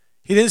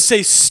 He didn't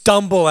say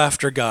stumble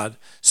after God.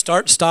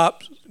 Start,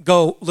 stop,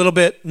 go a little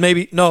bit,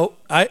 maybe. No,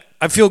 I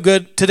feel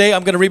good. Today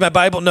I'm going to read my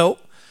Bible. No.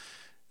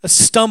 That's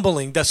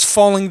stumbling. That's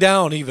falling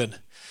down even.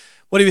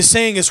 What he was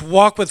saying is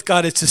walk with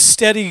God. It's a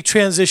steady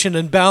transition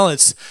and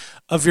balance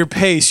of your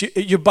pace.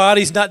 Your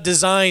body's not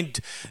designed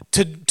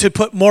to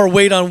put more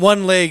weight on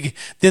one leg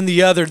than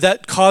the other.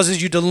 That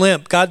causes you to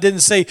limp. God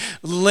didn't say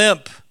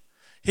limp.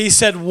 He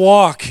said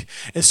walk.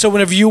 And so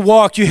whenever you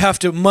walk, you have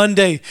to,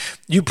 Monday,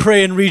 you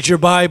pray and read your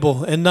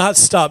Bible and not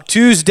stop.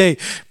 Tuesday,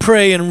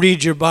 pray and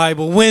read your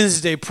Bible.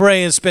 Wednesday,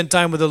 pray and spend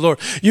time with the Lord.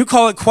 You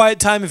call it quiet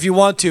time if you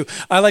want to.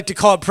 I like to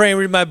call it pray and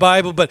read my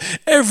Bible, but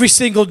every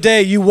single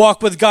day you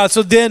walk with God.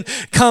 So then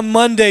come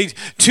Monday,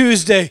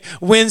 Tuesday,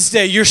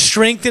 Wednesday, you're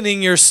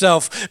strengthening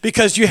yourself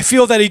because you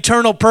feel that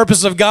eternal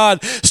purpose of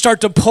God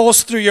start to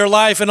pulse through your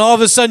life. And all of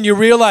a sudden you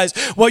realize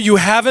what you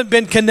haven't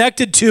been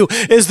connected to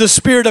is the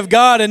Spirit of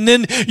God. And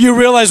then you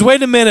realize,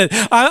 wait a minute,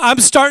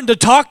 I'm starting to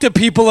talk to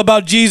people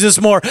about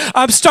Jesus more.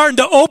 I'm starting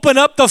to open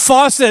up the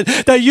faucet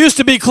that used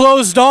to be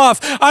closed off.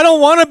 I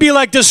don't want to be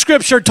like the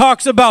scripture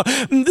talks about,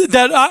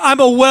 that I'm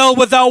a well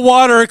without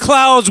water,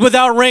 clouds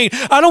without rain.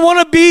 I don't want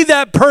to be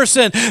that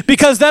person,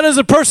 because that is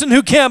a person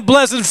who can't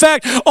bless. In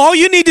fact, all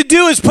you need to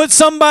do is put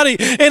somebody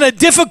in a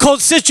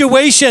difficult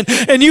situation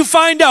and you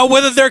find out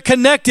whether they're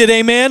connected,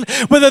 amen?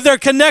 Whether they're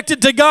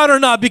connected to God or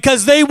not,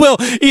 because they will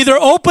either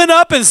open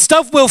up and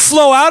stuff will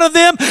flow out of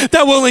them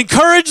that will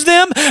encourage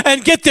them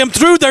and get them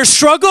through their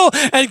struggle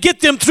and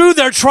get them through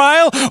their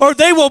trial, or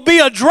they will be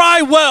a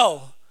dry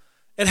well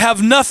and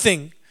have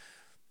nothing,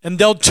 and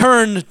they'll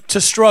turn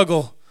to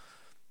struggle,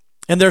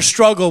 and their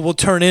struggle will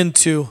turn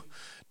into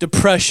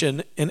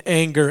depression and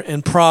anger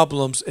and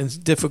problems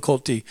and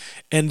difficulty,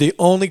 and the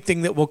only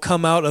thing that will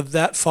come out of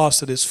that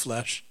faucet is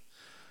flesh,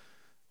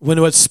 when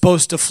what's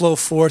supposed to flow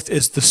forth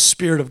is the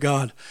Spirit of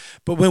God.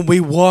 But when we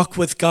walk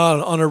with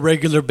God on a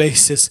regular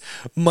basis,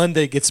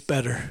 Monday gets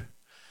better.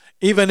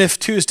 Even if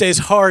Tuesday's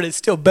hard, it's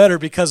still better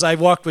because I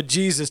walked with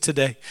Jesus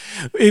today.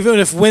 Even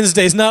if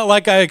Wednesday's not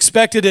like I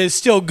expected it, it's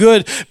still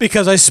good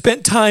because I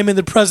spent time in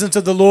the presence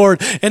of the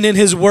Lord and in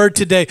His Word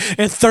today,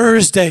 and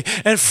Thursday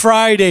and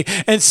Friday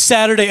and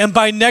Saturday. And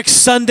by next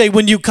Sunday,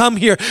 when you come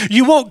here,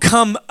 you won't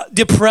come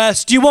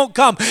depressed. You won't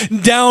come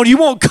down. You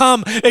won't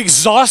come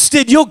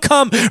exhausted. You'll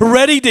come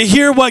ready to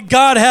hear what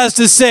God has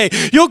to say.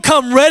 You'll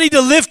come ready to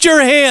lift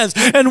your hands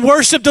and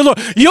worship the Lord.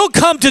 You'll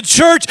come to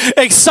church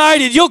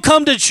excited. You'll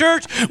come to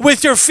church with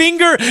your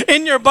finger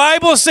in your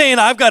Bible saying,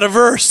 I've got a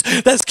verse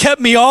that's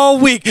kept me all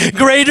week.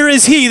 Greater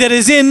is He that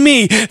is in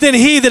me than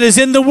he that is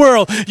in the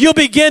world. You'll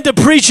begin to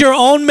preach your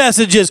own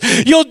messages.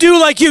 You'll do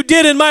like you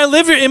did in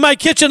my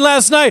kitchen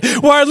last night,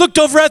 where I looked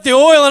over at the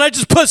oil and I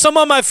just put some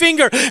on my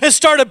finger and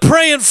started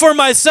praying for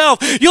myself.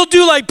 You'll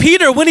do like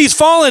Peter when he's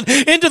fallen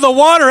into the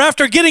water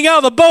after getting out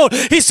of the boat.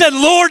 He said,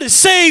 Lord,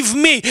 save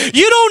me.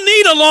 You don't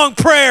need a long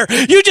prayer.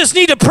 You just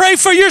need to pray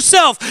for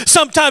yourself.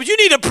 Sometimes you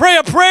need to pray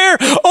a prayer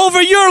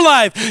over your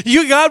life.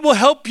 God will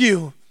help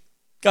you.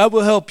 God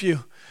will help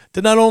you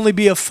to not only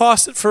be a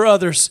faucet for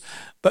others,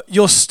 but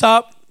you'll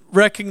stop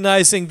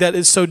recognizing that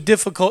it's so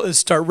difficult and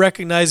start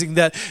recognizing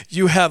that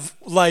you have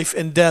life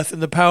and death in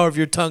the power of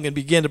your tongue, and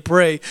begin to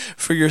pray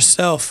for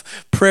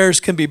yourself. Prayers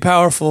can be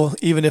powerful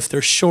even if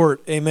they're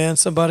short. Amen,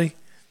 somebody?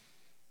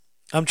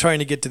 I'm trying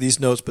to get to these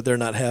notes, but they're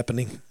not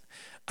happening.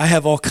 I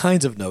have all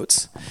kinds of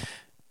notes.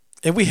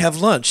 And we have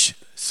lunch.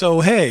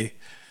 So, hey,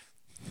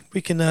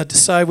 we can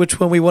decide which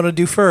one we want to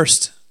do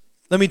first.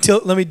 Let me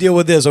deal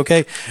with this,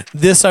 okay?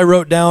 This I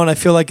wrote down. I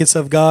feel like it's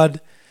of God.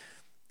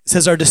 It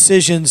says our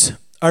decisions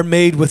are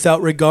made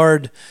without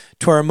regard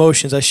to our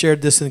emotions. I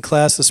shared this in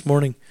class this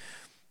morning.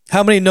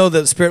 How many know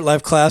that Spirit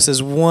Life class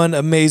is one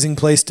amazing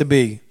place to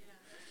be?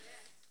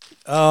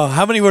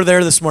 How many were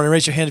there this morning?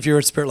 Raise your hand if you were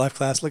at Spirit Life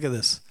class. Look at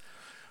this.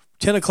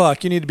 10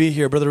 o'clock, you need to be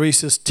here. Brother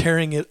Reese is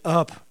tearing it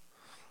up.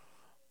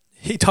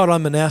 He taught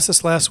on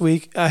Manassas last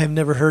week. I have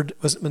never heard,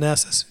 was it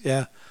Manassas?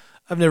 Yeah.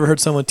 I've never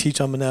heard someone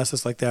teach on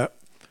Manassas like that.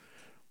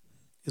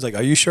 He's like,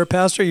 are you sure,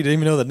 Pastor? You didn't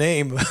even know the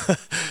name.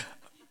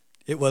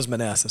 It was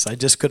Manassas. I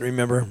just couldn't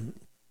remember.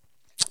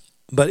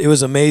 But it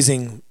was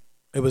amazing.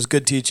 It was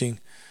good teaching.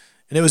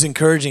 And it was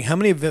encouraging. How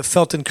many of you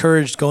felt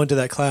encouraged going to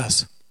that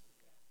class?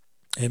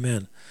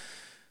 Amen.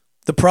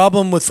 The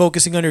problem with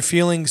focusing on your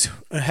feelings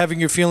and having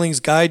your feelings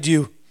guide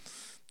you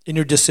in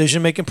your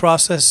decision-making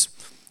process,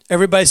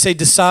 everybody say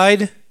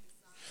decide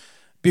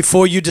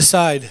before you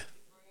decide.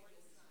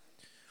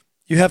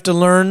 You have to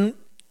learn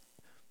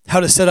how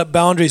to set up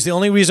boundaries. The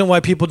only reason why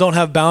people don't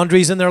have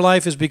boundaries in their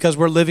life is because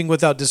we're living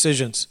without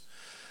decisions.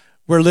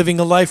 We're living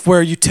a life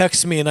where you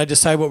text me and I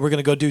decide what we're going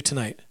to go do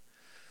tonight.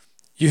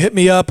 You hit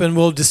me up and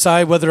we'll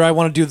decide whether I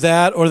want to do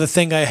that or the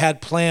thing I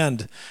had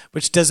planned,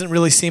 which doesn't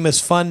really seem as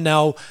fun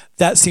now.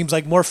 That seems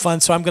like more fun,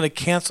 so I'm going to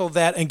cancel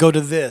that and go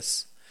to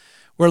this.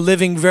 We're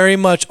living very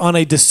much on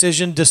a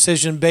decision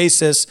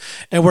basis,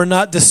 and we're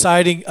not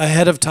deciding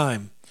ahead of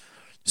time.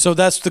 So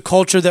that's the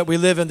culture that we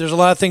live in. There's a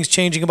lot of things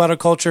changing about our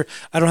culture.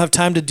 I don't have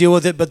time to deal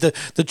with it, but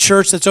the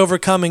church that's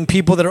overcoming,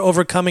 people that are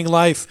overcoming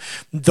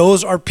life,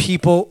 those are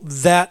people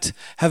that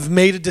have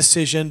made a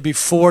decision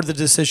before the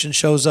decision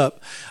shows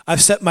up.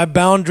 I've set my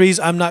boundaries.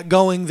 I'm not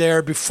going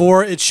there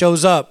before it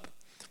shows up.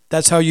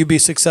 That's how you be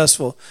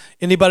successful.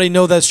 Anybody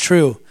know that's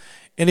true?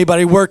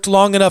 Anybody worked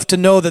long enough to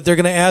know that they're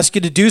going to ask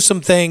you to do some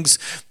things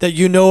that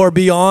you know are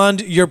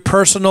beyond your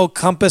personal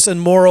compass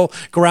and moral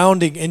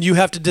grounding, and you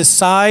have to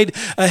decide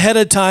ahead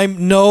of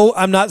time, no,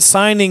 I'm not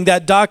signing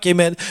that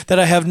document that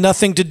I have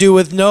nothing to do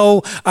with.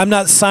 No, I'm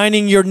not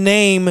signing your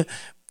name.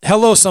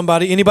 Hello,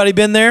 somebody. Anybody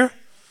been there?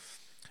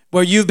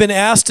 Where you've been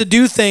asked to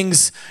do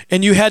things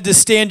and you had to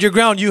stand your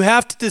ground. You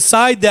have to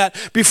decide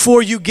that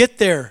before you get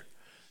there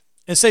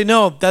and say,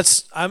 no,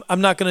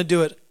 I'm not going to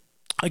do it.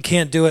 I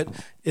can't do it.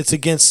 It's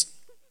against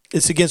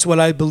what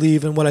I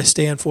believe and what I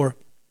stand for.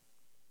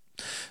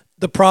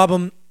 The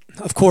problem,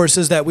 of course,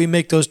 is that we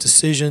make those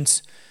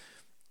decisions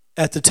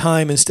at the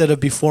time instead of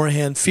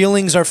beforehand.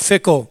 Feelings are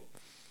fickle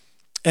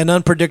and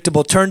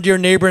unpredictable. Turn to your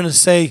neighbor and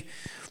say,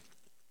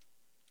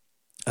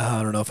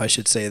 I don't know if I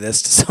should say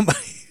this to somebody.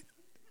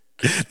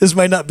 This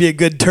might not be a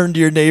good turn to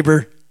your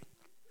neighbor.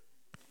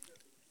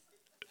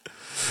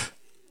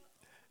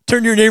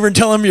 Turn to your neighbor and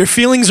tell him your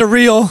feelings are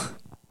real.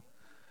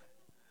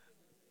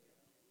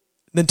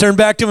 Then turn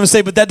back to him and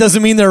say, but that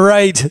doesn't mean they're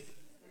right.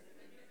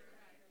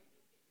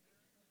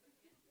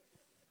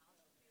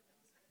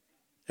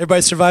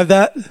 Everybody survive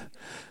that?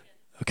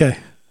 Okay.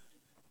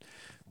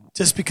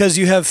 Just because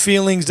you have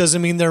feelings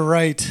doesn't mean they're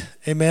right.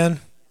 Amen?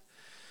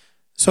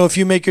 So if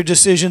you make your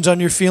decisions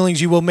on your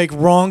feelings, you will make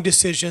wrong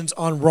decisions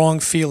on wrong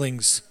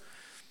feelings.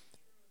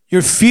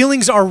 Your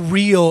feelings are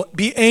real.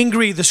 Be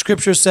angry, the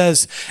scripture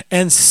says,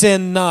 and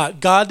sin not.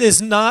 God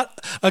is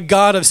not a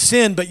God of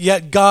sin, but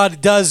yet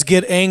God does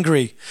get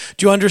angry.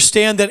 Do you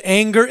understand that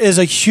anger is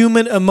a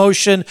human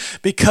emotion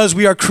because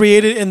we are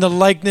created in the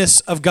likeness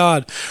of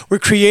God? We're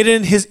created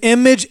in His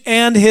image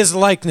and His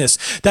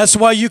likeness. That's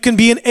why you can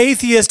be an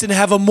atheist and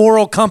have a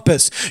moral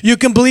compass. You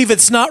can believe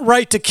it's not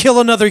right to kill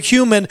another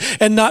human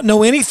and not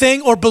know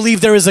anything or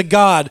believe there is a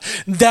God.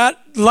 That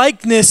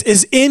likeness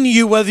is in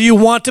you whether you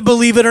want to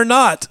believe it or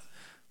not.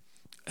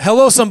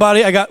 Hello,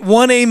 somebody. I got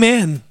one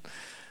amen.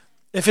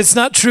 If it's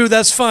not true,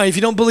 that's fine. If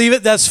you don't believe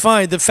it, that's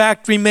fine. The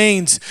fact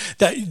remains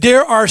that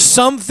there are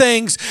some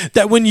things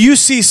that when you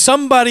see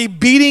somebody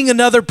beating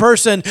another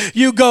person,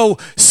 you go,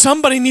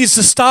 somebody needs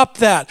to stop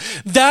that.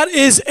 That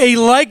is a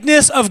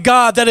likeness of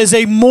God. That is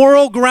a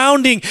moral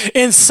grounding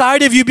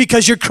inside of you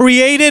because you're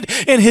created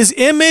in His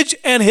image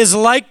and His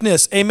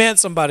likeness. Amen,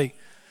 somebody.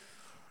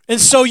 And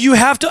so you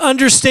have to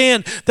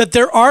understand that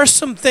there are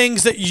some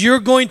things that you're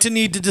going to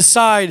need to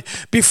decide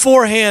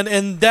beforehand,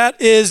 and that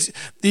is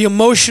the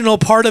emotional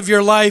part of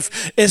your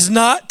life is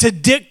not to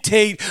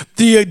dictate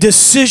the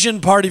decision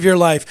part of your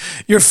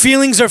life. Your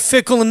feelings are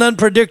fickle and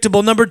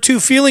unpredictable. Number two,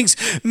 feelings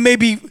may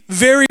be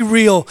very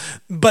real,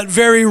 but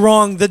very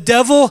wrong. The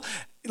devil,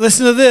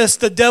 listen to this,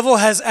 the devil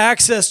has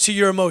access to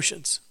your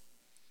emotions.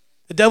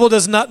 The devil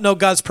does not know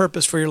God's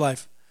purpose for your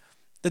life.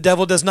 The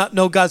devil does not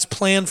know God's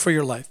plan for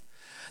your life.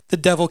 The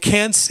devil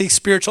can see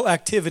spiritual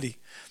activity.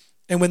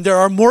 And when there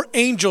are more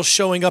angels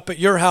showing up at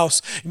your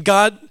house,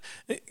 God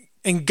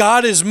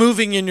is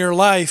moving in your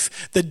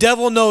life, the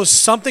devil knows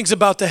something's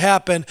about to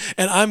happen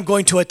and I'm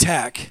going to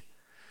attack.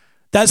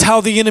 That's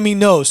how the enemy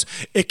knows.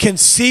 It can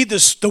see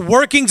the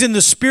workings in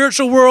the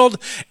spiritual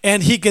world,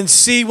 and he can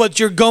see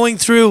what you're going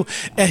through,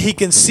 and he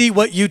can see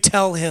what you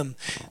tell him.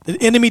 The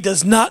enemy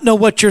does not know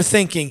what you're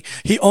thinking.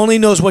 He only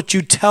knows what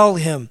you tell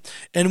him.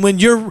 And when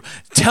you're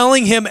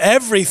telling him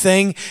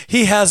everything,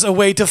 he has a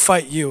way to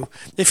fight you.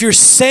 If you're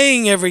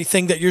saying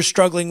everything that you're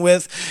struggling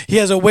with, he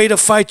has a way to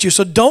fight you.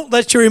 So don't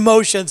let your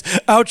emotions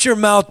out your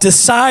mouth.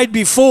 Decide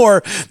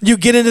before you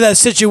get into that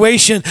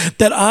situation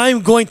that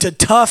I'm going to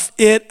tough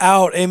it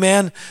out.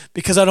 Amen.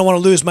 Because I don't want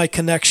to lose my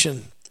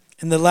connection.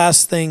 And the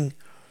last thing,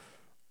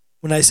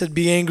 when I said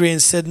be angry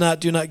and sin not,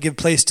 do not give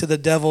place to the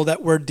devil,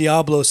 that word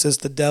diablos is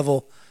the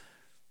devil,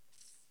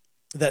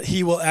 that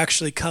he will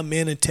actually come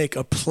in and take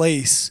a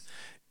place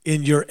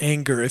in your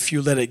anger if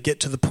you let it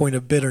get to the point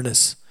of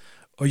bitterness,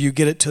 or it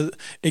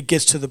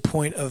gets to the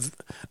point of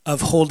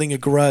holding a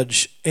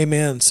grudge.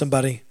 Amen,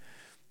 somebody.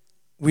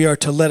 We are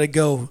to let it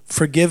go.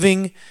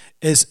 Forgiving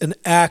is an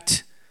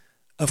act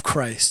of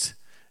Christ,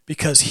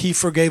 because he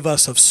forgave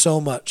us of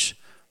so much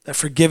that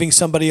forgiving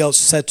somebody else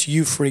sets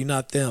you free,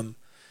 not them.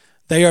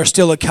 They are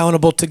still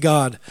accountable to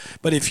God.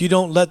 But if you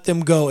don't let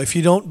them go, if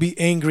you don't be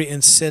angry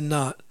and sin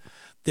not,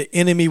 the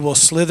enemy will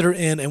slither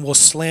in and will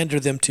slander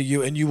them to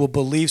you, and you will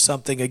believe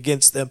something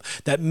against them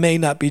that may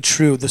not be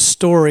true. The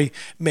story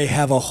may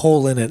have a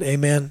hole in it.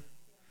 Amen?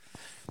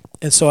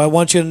 And so I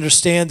want you to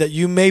understand that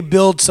you may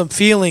build some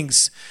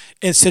feelings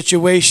in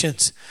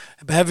situations.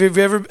 Have you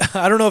ever,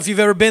 I don't know if you've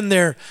ever been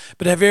there,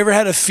 but have you ever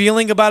had a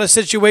feeling about a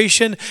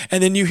situation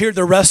and then you hear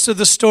the rest of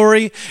the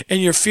story and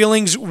your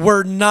feelings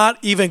were not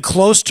even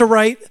close to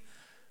right?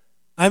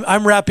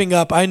 I'm wrapping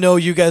up. I know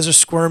you guys are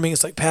squirming.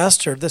 It's like,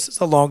 Pastor, this is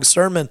a long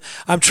sermon.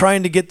 I'm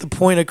trying to get the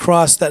point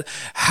across that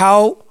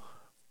how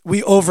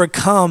we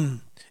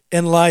overcome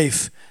in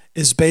life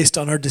is based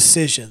on our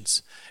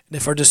decisions. And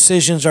if our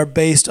decisions are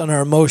based on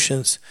our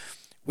emotions,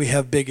 we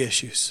have big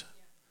issues.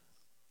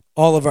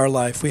 All of our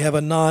life.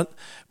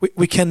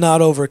 We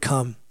cannot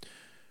overcome.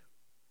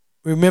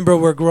 Remember,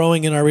 we're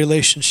growing in our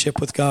relationship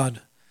with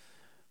God,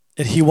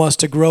 and he wants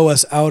to grow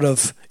us out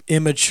of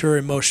immature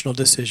emotional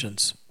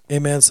decisions.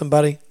 Amen,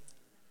 somebody?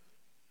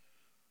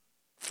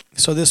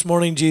 So this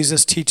morning,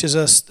 Jesus teaches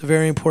us the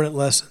very important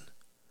lesson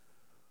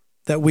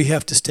that we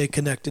have to stay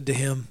connected to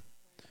him,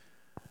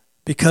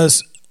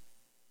 because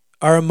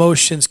our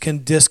emotions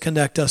can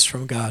disconnect us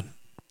from God.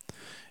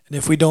 And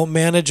if we don't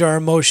manage our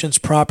emotions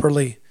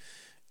properly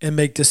and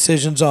make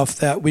decisions off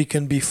that, we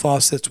can be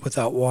faucets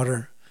without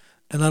water.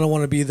 And I don't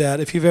want to be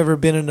that. If you've ever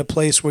been in a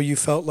place where you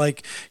felt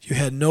like you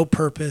had no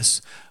purpose,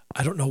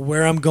 I don't know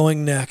where I'm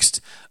going next,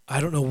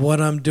 I don't know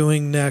what I'm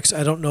doing next,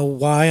 I don't know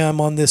why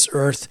I'm on this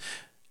earth,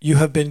 you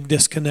have been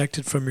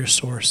disconnected from your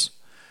source.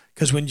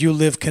 Because when you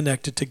live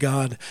connected to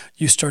God,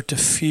 you start to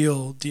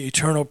feel the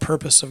eternal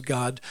purpose of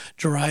God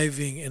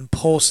driving and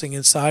pulsing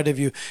inside of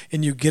you.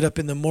 And you get up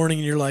in the morning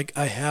and you're like,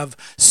 I have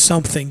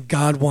something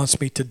God wants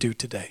me to do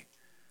today.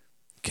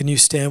 Can you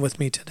stand with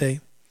me today?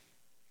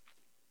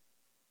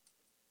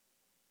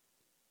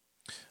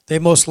 They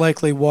most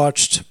likely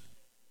watched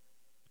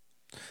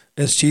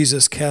as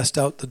Jesus cast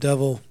out the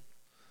devil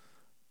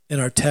in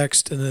our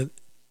text, and it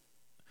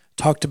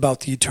talked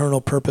about the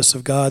eternal purpose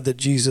of God that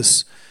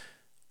Jesus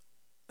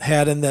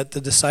had and that the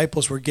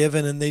disciples were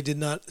given, and they did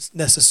not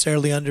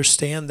necessarily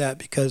understand that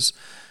because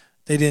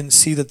they didn't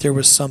see that there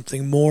was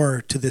something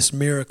more to this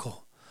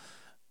miracle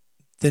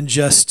than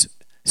just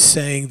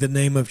saying the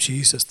name of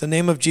Jesus. The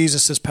name of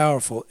Jesus is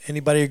powerful.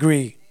 Anybody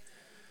agree?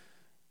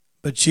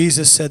 But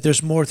Jesus said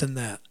there's more than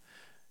that.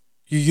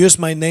 You use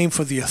my name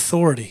for the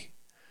authority,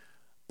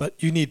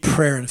 but you need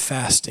prayer and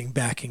fasting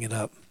backing it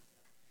up.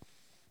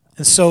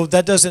 And so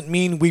that doesn't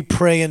mean we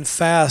pray and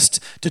fast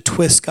to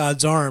twist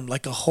God's arm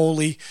like a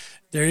holy,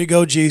 there you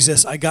go,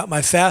 Jesus, I got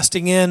my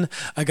fasting in,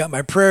 I got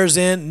my prayers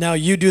in, now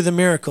you do the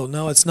miracle.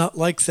 No, it's not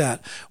like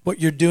that.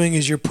 What you're doing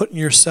is you're putting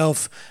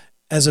yourself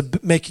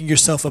making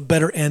yourself a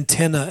better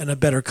antenna and a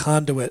better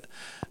conduit.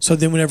 So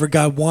then whenever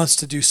God wants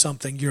to do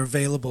something, you're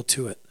available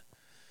to it.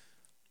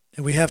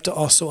 And we have to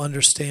also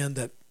understand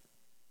that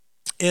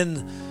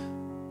in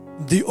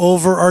the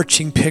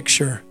overarching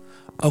picture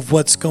of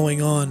what's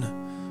going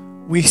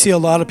on, we see a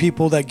lot of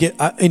people that get,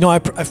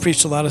 I've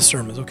preached a lot of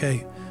sermons,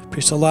 okay?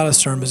 Preached a lot of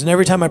sermons. And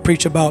every time I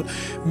preach about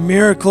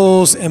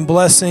miracles and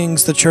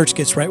blessings, the church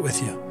gets right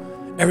with you.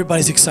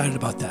 Everybody's excited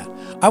about that.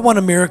 I want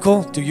a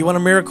miracle. Do you want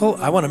a miracle?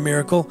 I want a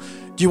miracle.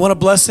 Do you want a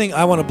blessing?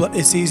 I want a blessing.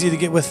 It's easy to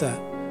get with that.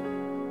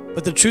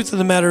 But the truth of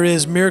the matter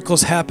is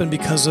miracles happen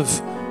because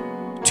of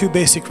two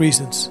basic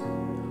reasons.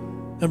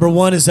 Number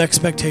one is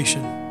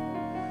expectation.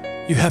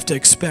 You have to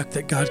expect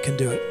that God can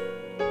do it.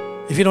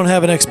 If you don't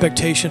have an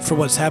expectation for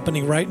what's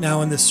happening right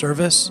now in this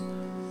service,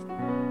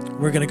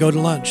 we're going to go to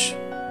lunch.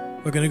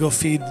 We're going to go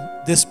feed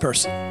this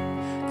person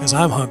because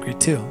I'm hungry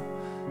too.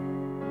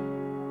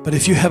 But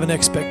if you have an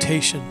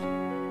expectation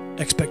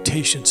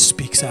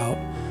speaks out.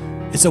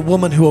 It's a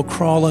woman who will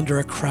crawl under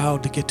a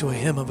crowd to get to a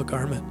hem of a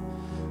garment.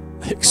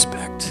 I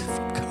expect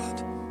from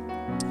God.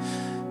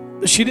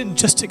 But she didn't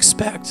just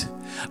expect.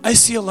 I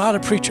see a lot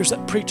of preachers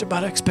that preach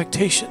about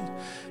expectation.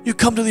 You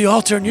come to the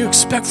altar and you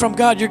expect from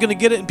God you're going to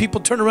get it, and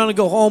people turn around and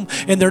go home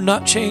and they're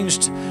not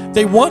changed.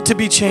 They want to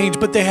be changed,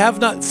 but they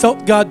have not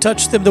felt God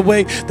touch them the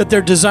way that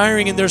they're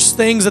desiring, and there's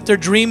things that they're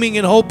dreaming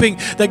and hoping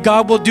that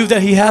God will do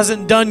that He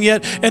hasn't done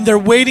yet, and they're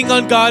waiting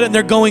on God and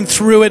they're going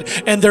through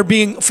it and they're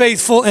being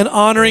faithful and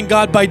honoring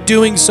God by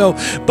doing so.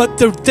 But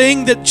the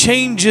thing that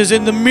changes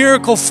and the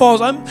miracle falls.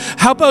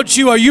 How about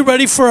you? Are you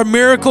ready for a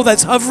miracle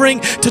that's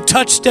hovering to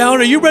touch down?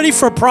 Are you ready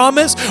for a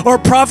promise or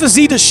a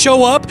prophecy to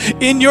show up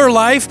in your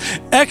life?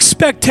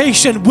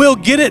 Expectation will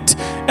get it.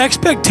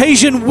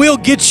 Expectation will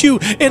get you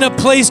in a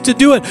place to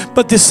do it.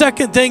 But the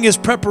second thing is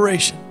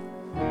preparation.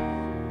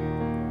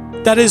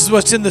 That is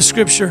what's in the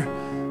scripture.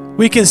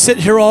 We can sit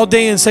here all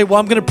day and say,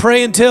 well, I'm going to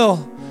pray and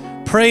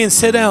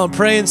sit down,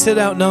 pray and sit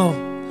down. No.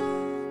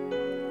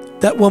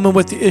 That woman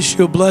with the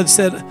issue of blood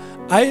said,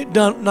 I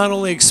not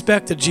only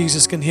expect that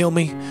Jesus can heal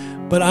me,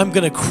 but I'm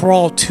going to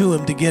crawl to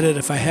Him to get it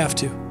if I have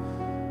to.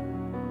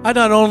 I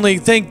not only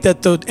think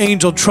that the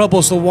angel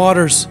troubles the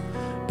waters,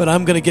 but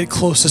I'm going to get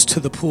closest to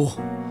the pool.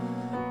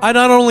 I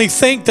not only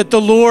think that the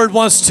Lord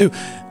wants to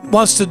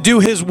do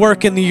His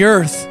work in the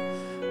earth,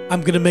 I'm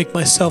going to make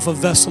myself a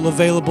vessel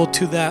available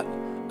to that.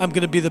 I'm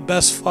going to be the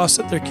best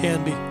faucet there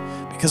can be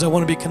because I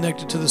want to be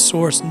connected to the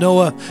source.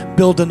 Noah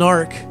built an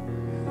ark.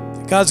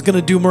 God's going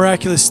to do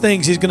miraculous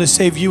things. He's going to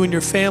save you and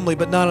your family,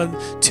 but not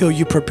until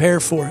you prepare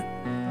for it.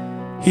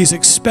 He's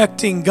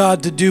expecting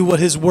God to do what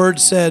His word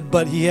said,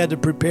 but he had to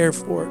prepare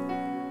for it.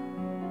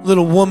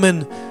 Little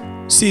woman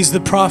sees the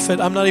prophet.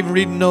 I'm not even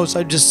reading notes.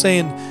 I'm just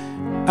saying,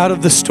 out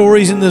of the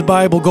stories in the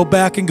Bible, go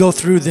back and go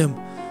through them.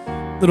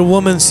 Little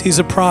woman sees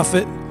a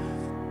prophet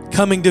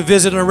coming to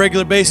visit on a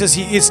regular basis.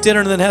 He eats dinner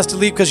and then has to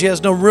leave because she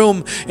has no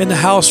room in the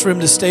house for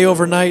him to stay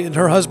overnight. And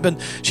her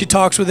husband, she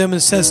talks with him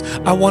and says,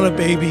 I want a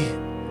baby,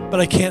 but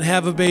I can't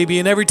have a baby.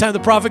 And every time the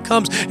prophet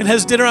comes and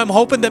has dinner, I'm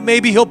hoping that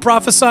maybe he'll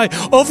prophesy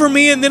over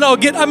me, and then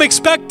I'm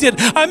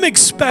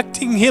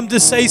expecting him to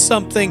say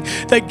something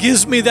that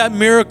gives me that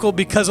miracle,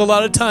 because a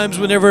lot of times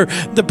whenever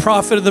the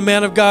prophet or the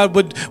man of God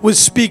would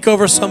speak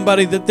over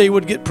somebody, that they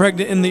would get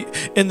pregnant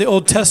in the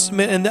Old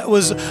Testament, and that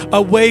was a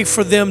way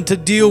for them to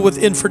deal with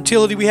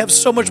infertility. We have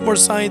so much more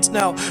science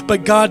now,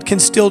 but God can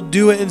still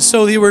do it. And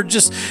so they were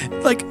just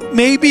like,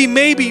 maybe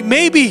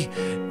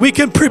we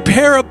can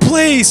prepare a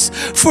place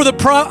for the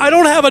I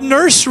don't have a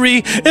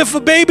nursery. If a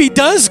baby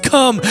does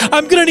come,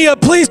 I'm going to need a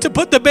place to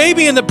put the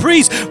baby, and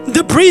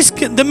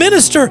the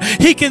minister,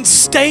 he can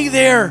stay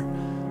there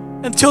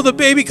until the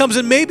baby comes.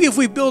 And maybe if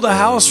we build a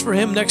house for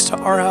him next to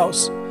our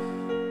house,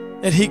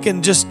 and he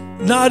can just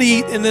not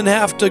eat and then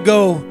have to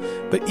go,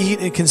 but eat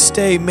and can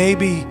stay,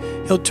 maybe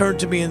he'll turn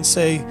to me and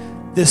say,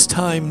 this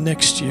time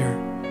next year,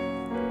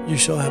 you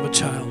shall have a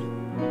child.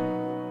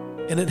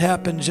 And it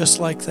happened just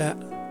like that.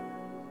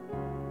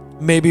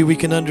 Maybe we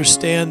can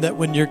understand that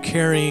when you're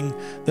carrying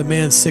the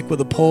man sick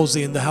with a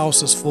palsy and the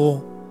house is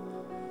full,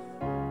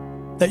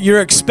 that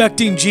you're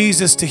expecting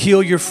Jesus to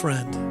heal your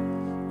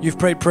friend. You've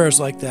prayed prayers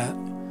like that.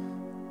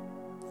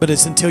 But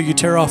it's until you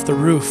tear off the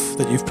roof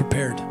that you've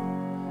prepared.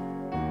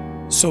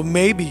 So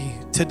maybe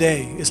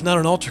today is not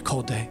an altar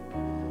call day.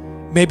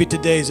 Maybe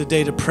today is a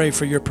day to pray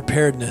for your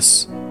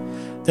preparedness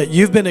that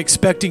you've been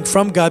expecting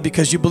from God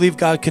because you believe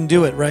God can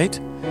do it, right?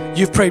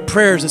 You've prayed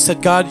prayers that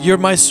said, God, you're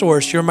my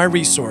source, you're my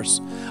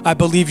resource. I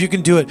believe you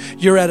can do it.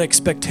 You're at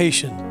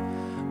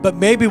expectation. But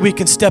maybe we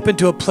can step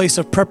into a place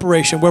of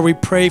preparation where we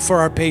pray for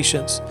our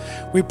patience.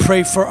 We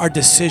pray for our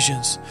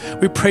decisions.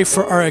 We pray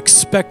for our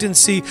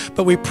expectancy,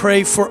 but we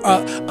pray for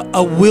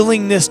a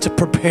willingness to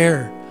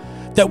prepare.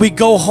 That we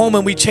go home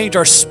and we change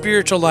our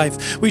spiritual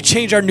life. We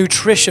change our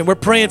nutrition. We're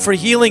praying for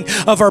healing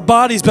of our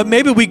bodies, but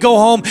maybe we go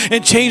home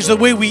and change the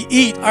way we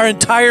eat. Our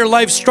entire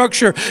life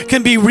structure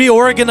can be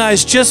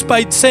reorganized just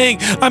by saying,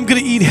 I'm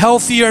going to eat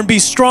healthier and be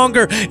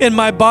stronger in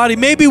my body.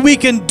 Maybe we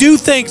can do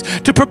things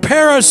to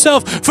prepare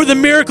ourselves for the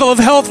miracle of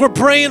health we're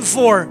praying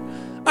for.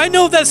 I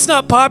know that's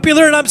not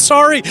popular, and I'm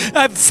sorry.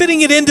 I'm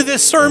fitting it into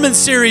this sermon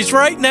series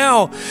right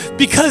now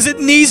because it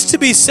needs to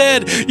be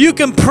said. You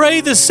can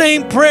pray the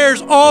same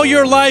prayers all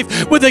your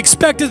life with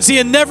expectancy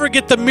and never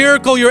get the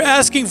miracle you're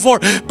asking for.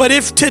 But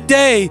if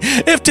today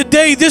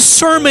this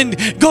sermon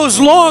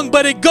goes long,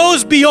 but it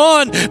goes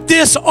beyond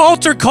this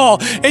altar call,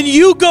 and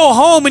you go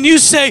home and you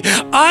say,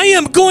 I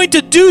am going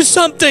to do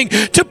something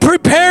to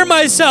prepare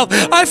myself.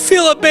 I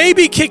feel a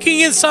baby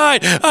kicking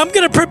inside. I'm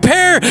going to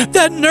prepare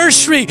that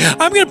nursery.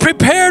 I'm going to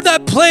prepare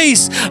that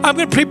place. I'm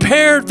going to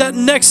prepare that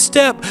next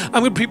step.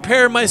 I'm going to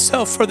prepare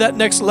myself for that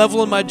next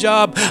level in my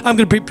job. I'm going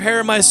to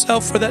prepare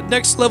myself for that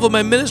next level in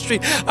my ministry.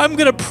 I'm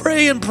going to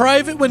pray in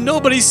private when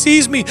nobody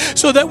sees me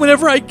so that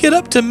whenever I get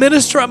up to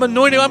minister, I'm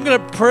anointed. I'm going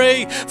to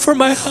pray for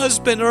my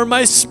husband or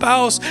my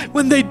spouse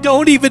when they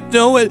don't even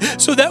know it,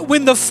 so that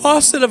when the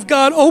faucet of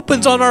God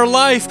opens on our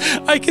life,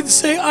 I can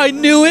say, I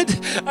knew it.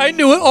 I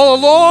knew it all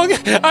along.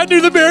 I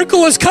knew the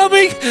miracle was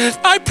coming.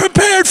 I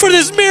prepared for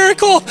this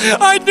miracle.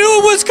 I knew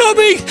it was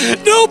coming.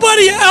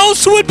 Nobody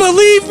else would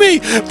believe me,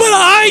 but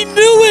I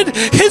knew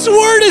it. His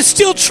word is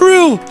still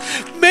true.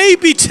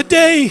 Maybe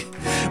today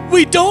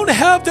we don't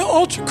have the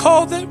altar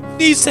call that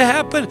needs to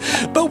happen,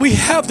 but we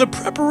have the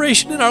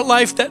preparation in our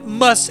life that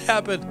must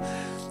happen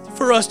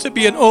for us to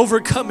be an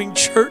overcoming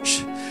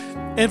church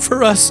and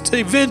for us to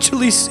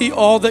eventually see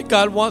all that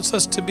God wants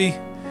us to be.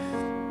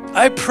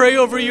 I pray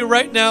over you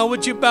right now.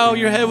 Would you bow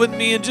your head with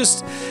me and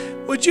just,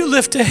 would you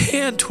lift a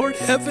hand toward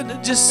heaven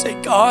and just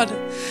say, God,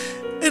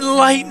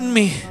 enlighten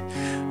me.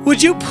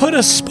 Would you put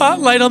a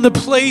spotlight on the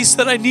place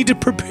that I need to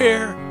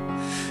prepare?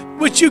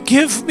 Would you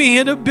give me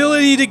an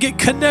ability to get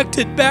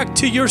connected back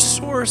to your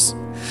source?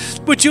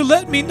 Would you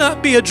let me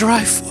not be a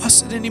dry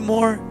faucet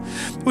anymore?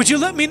 Would you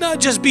let me not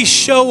just be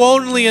show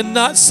only and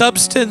not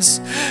substance?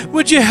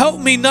 Would you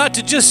help me not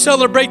to just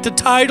celebrate the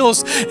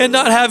titles and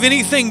not have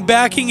anything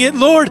backing it?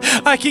 Lord,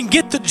 I can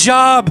get the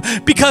job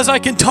because I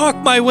can talk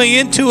my way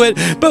into it,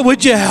 but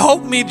would you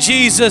help me,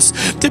 Jesus,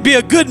 to be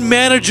a good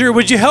manager?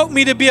 Would you help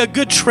me to be a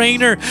good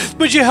trainer?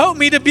 Would you help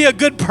me to be a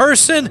good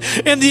person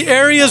in the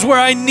areas where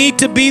I need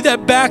to be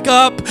that back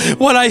up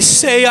what I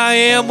say I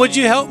am? Would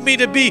you help me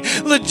to be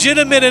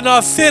legitimate and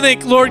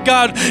authentic, Lord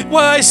God,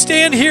 while I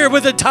stand here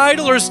with a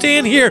title or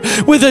stand here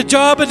with a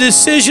job, a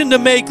decision to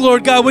make,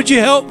 Lord God? Would you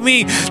help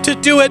me to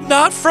do it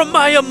not from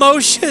my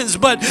emotions,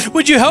 but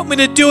would you help me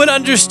to do it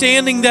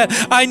understanding that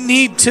I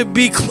need to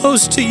be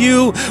close to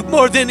you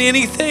more than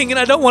anything, and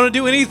I don't want to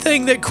do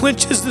anything that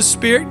quenches the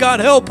Spirit. God,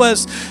 help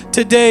us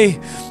today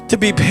to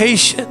be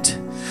patient,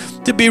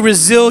 to be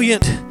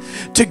resilient,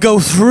 to go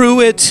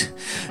through it,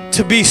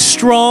 to be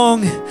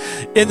strong.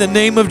 In the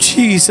name of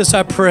Jesus,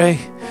 I pray.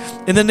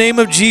 In the name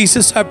of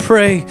Jesus, I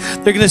pray.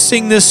 They're going to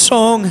sing this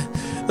song.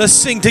 Let's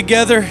sing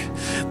together.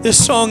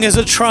 This song is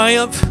a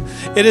triumph.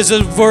 It is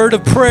a word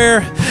of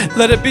prayer.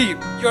 Let it be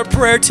your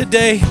prayer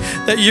today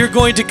that you're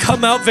going to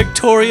come out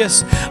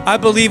victorious. I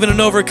believe in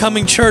an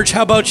overcoming church.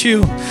 How about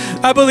you?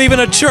 I believe in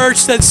a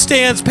church that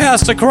stands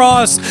past a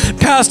cross,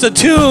 past a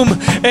tomb.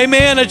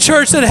 Amen. A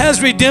church that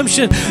has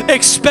redemption.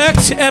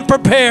 Expect and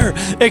prepare.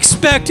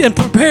 Expect and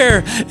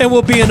prepare, and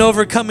we'll be an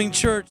overcoming church.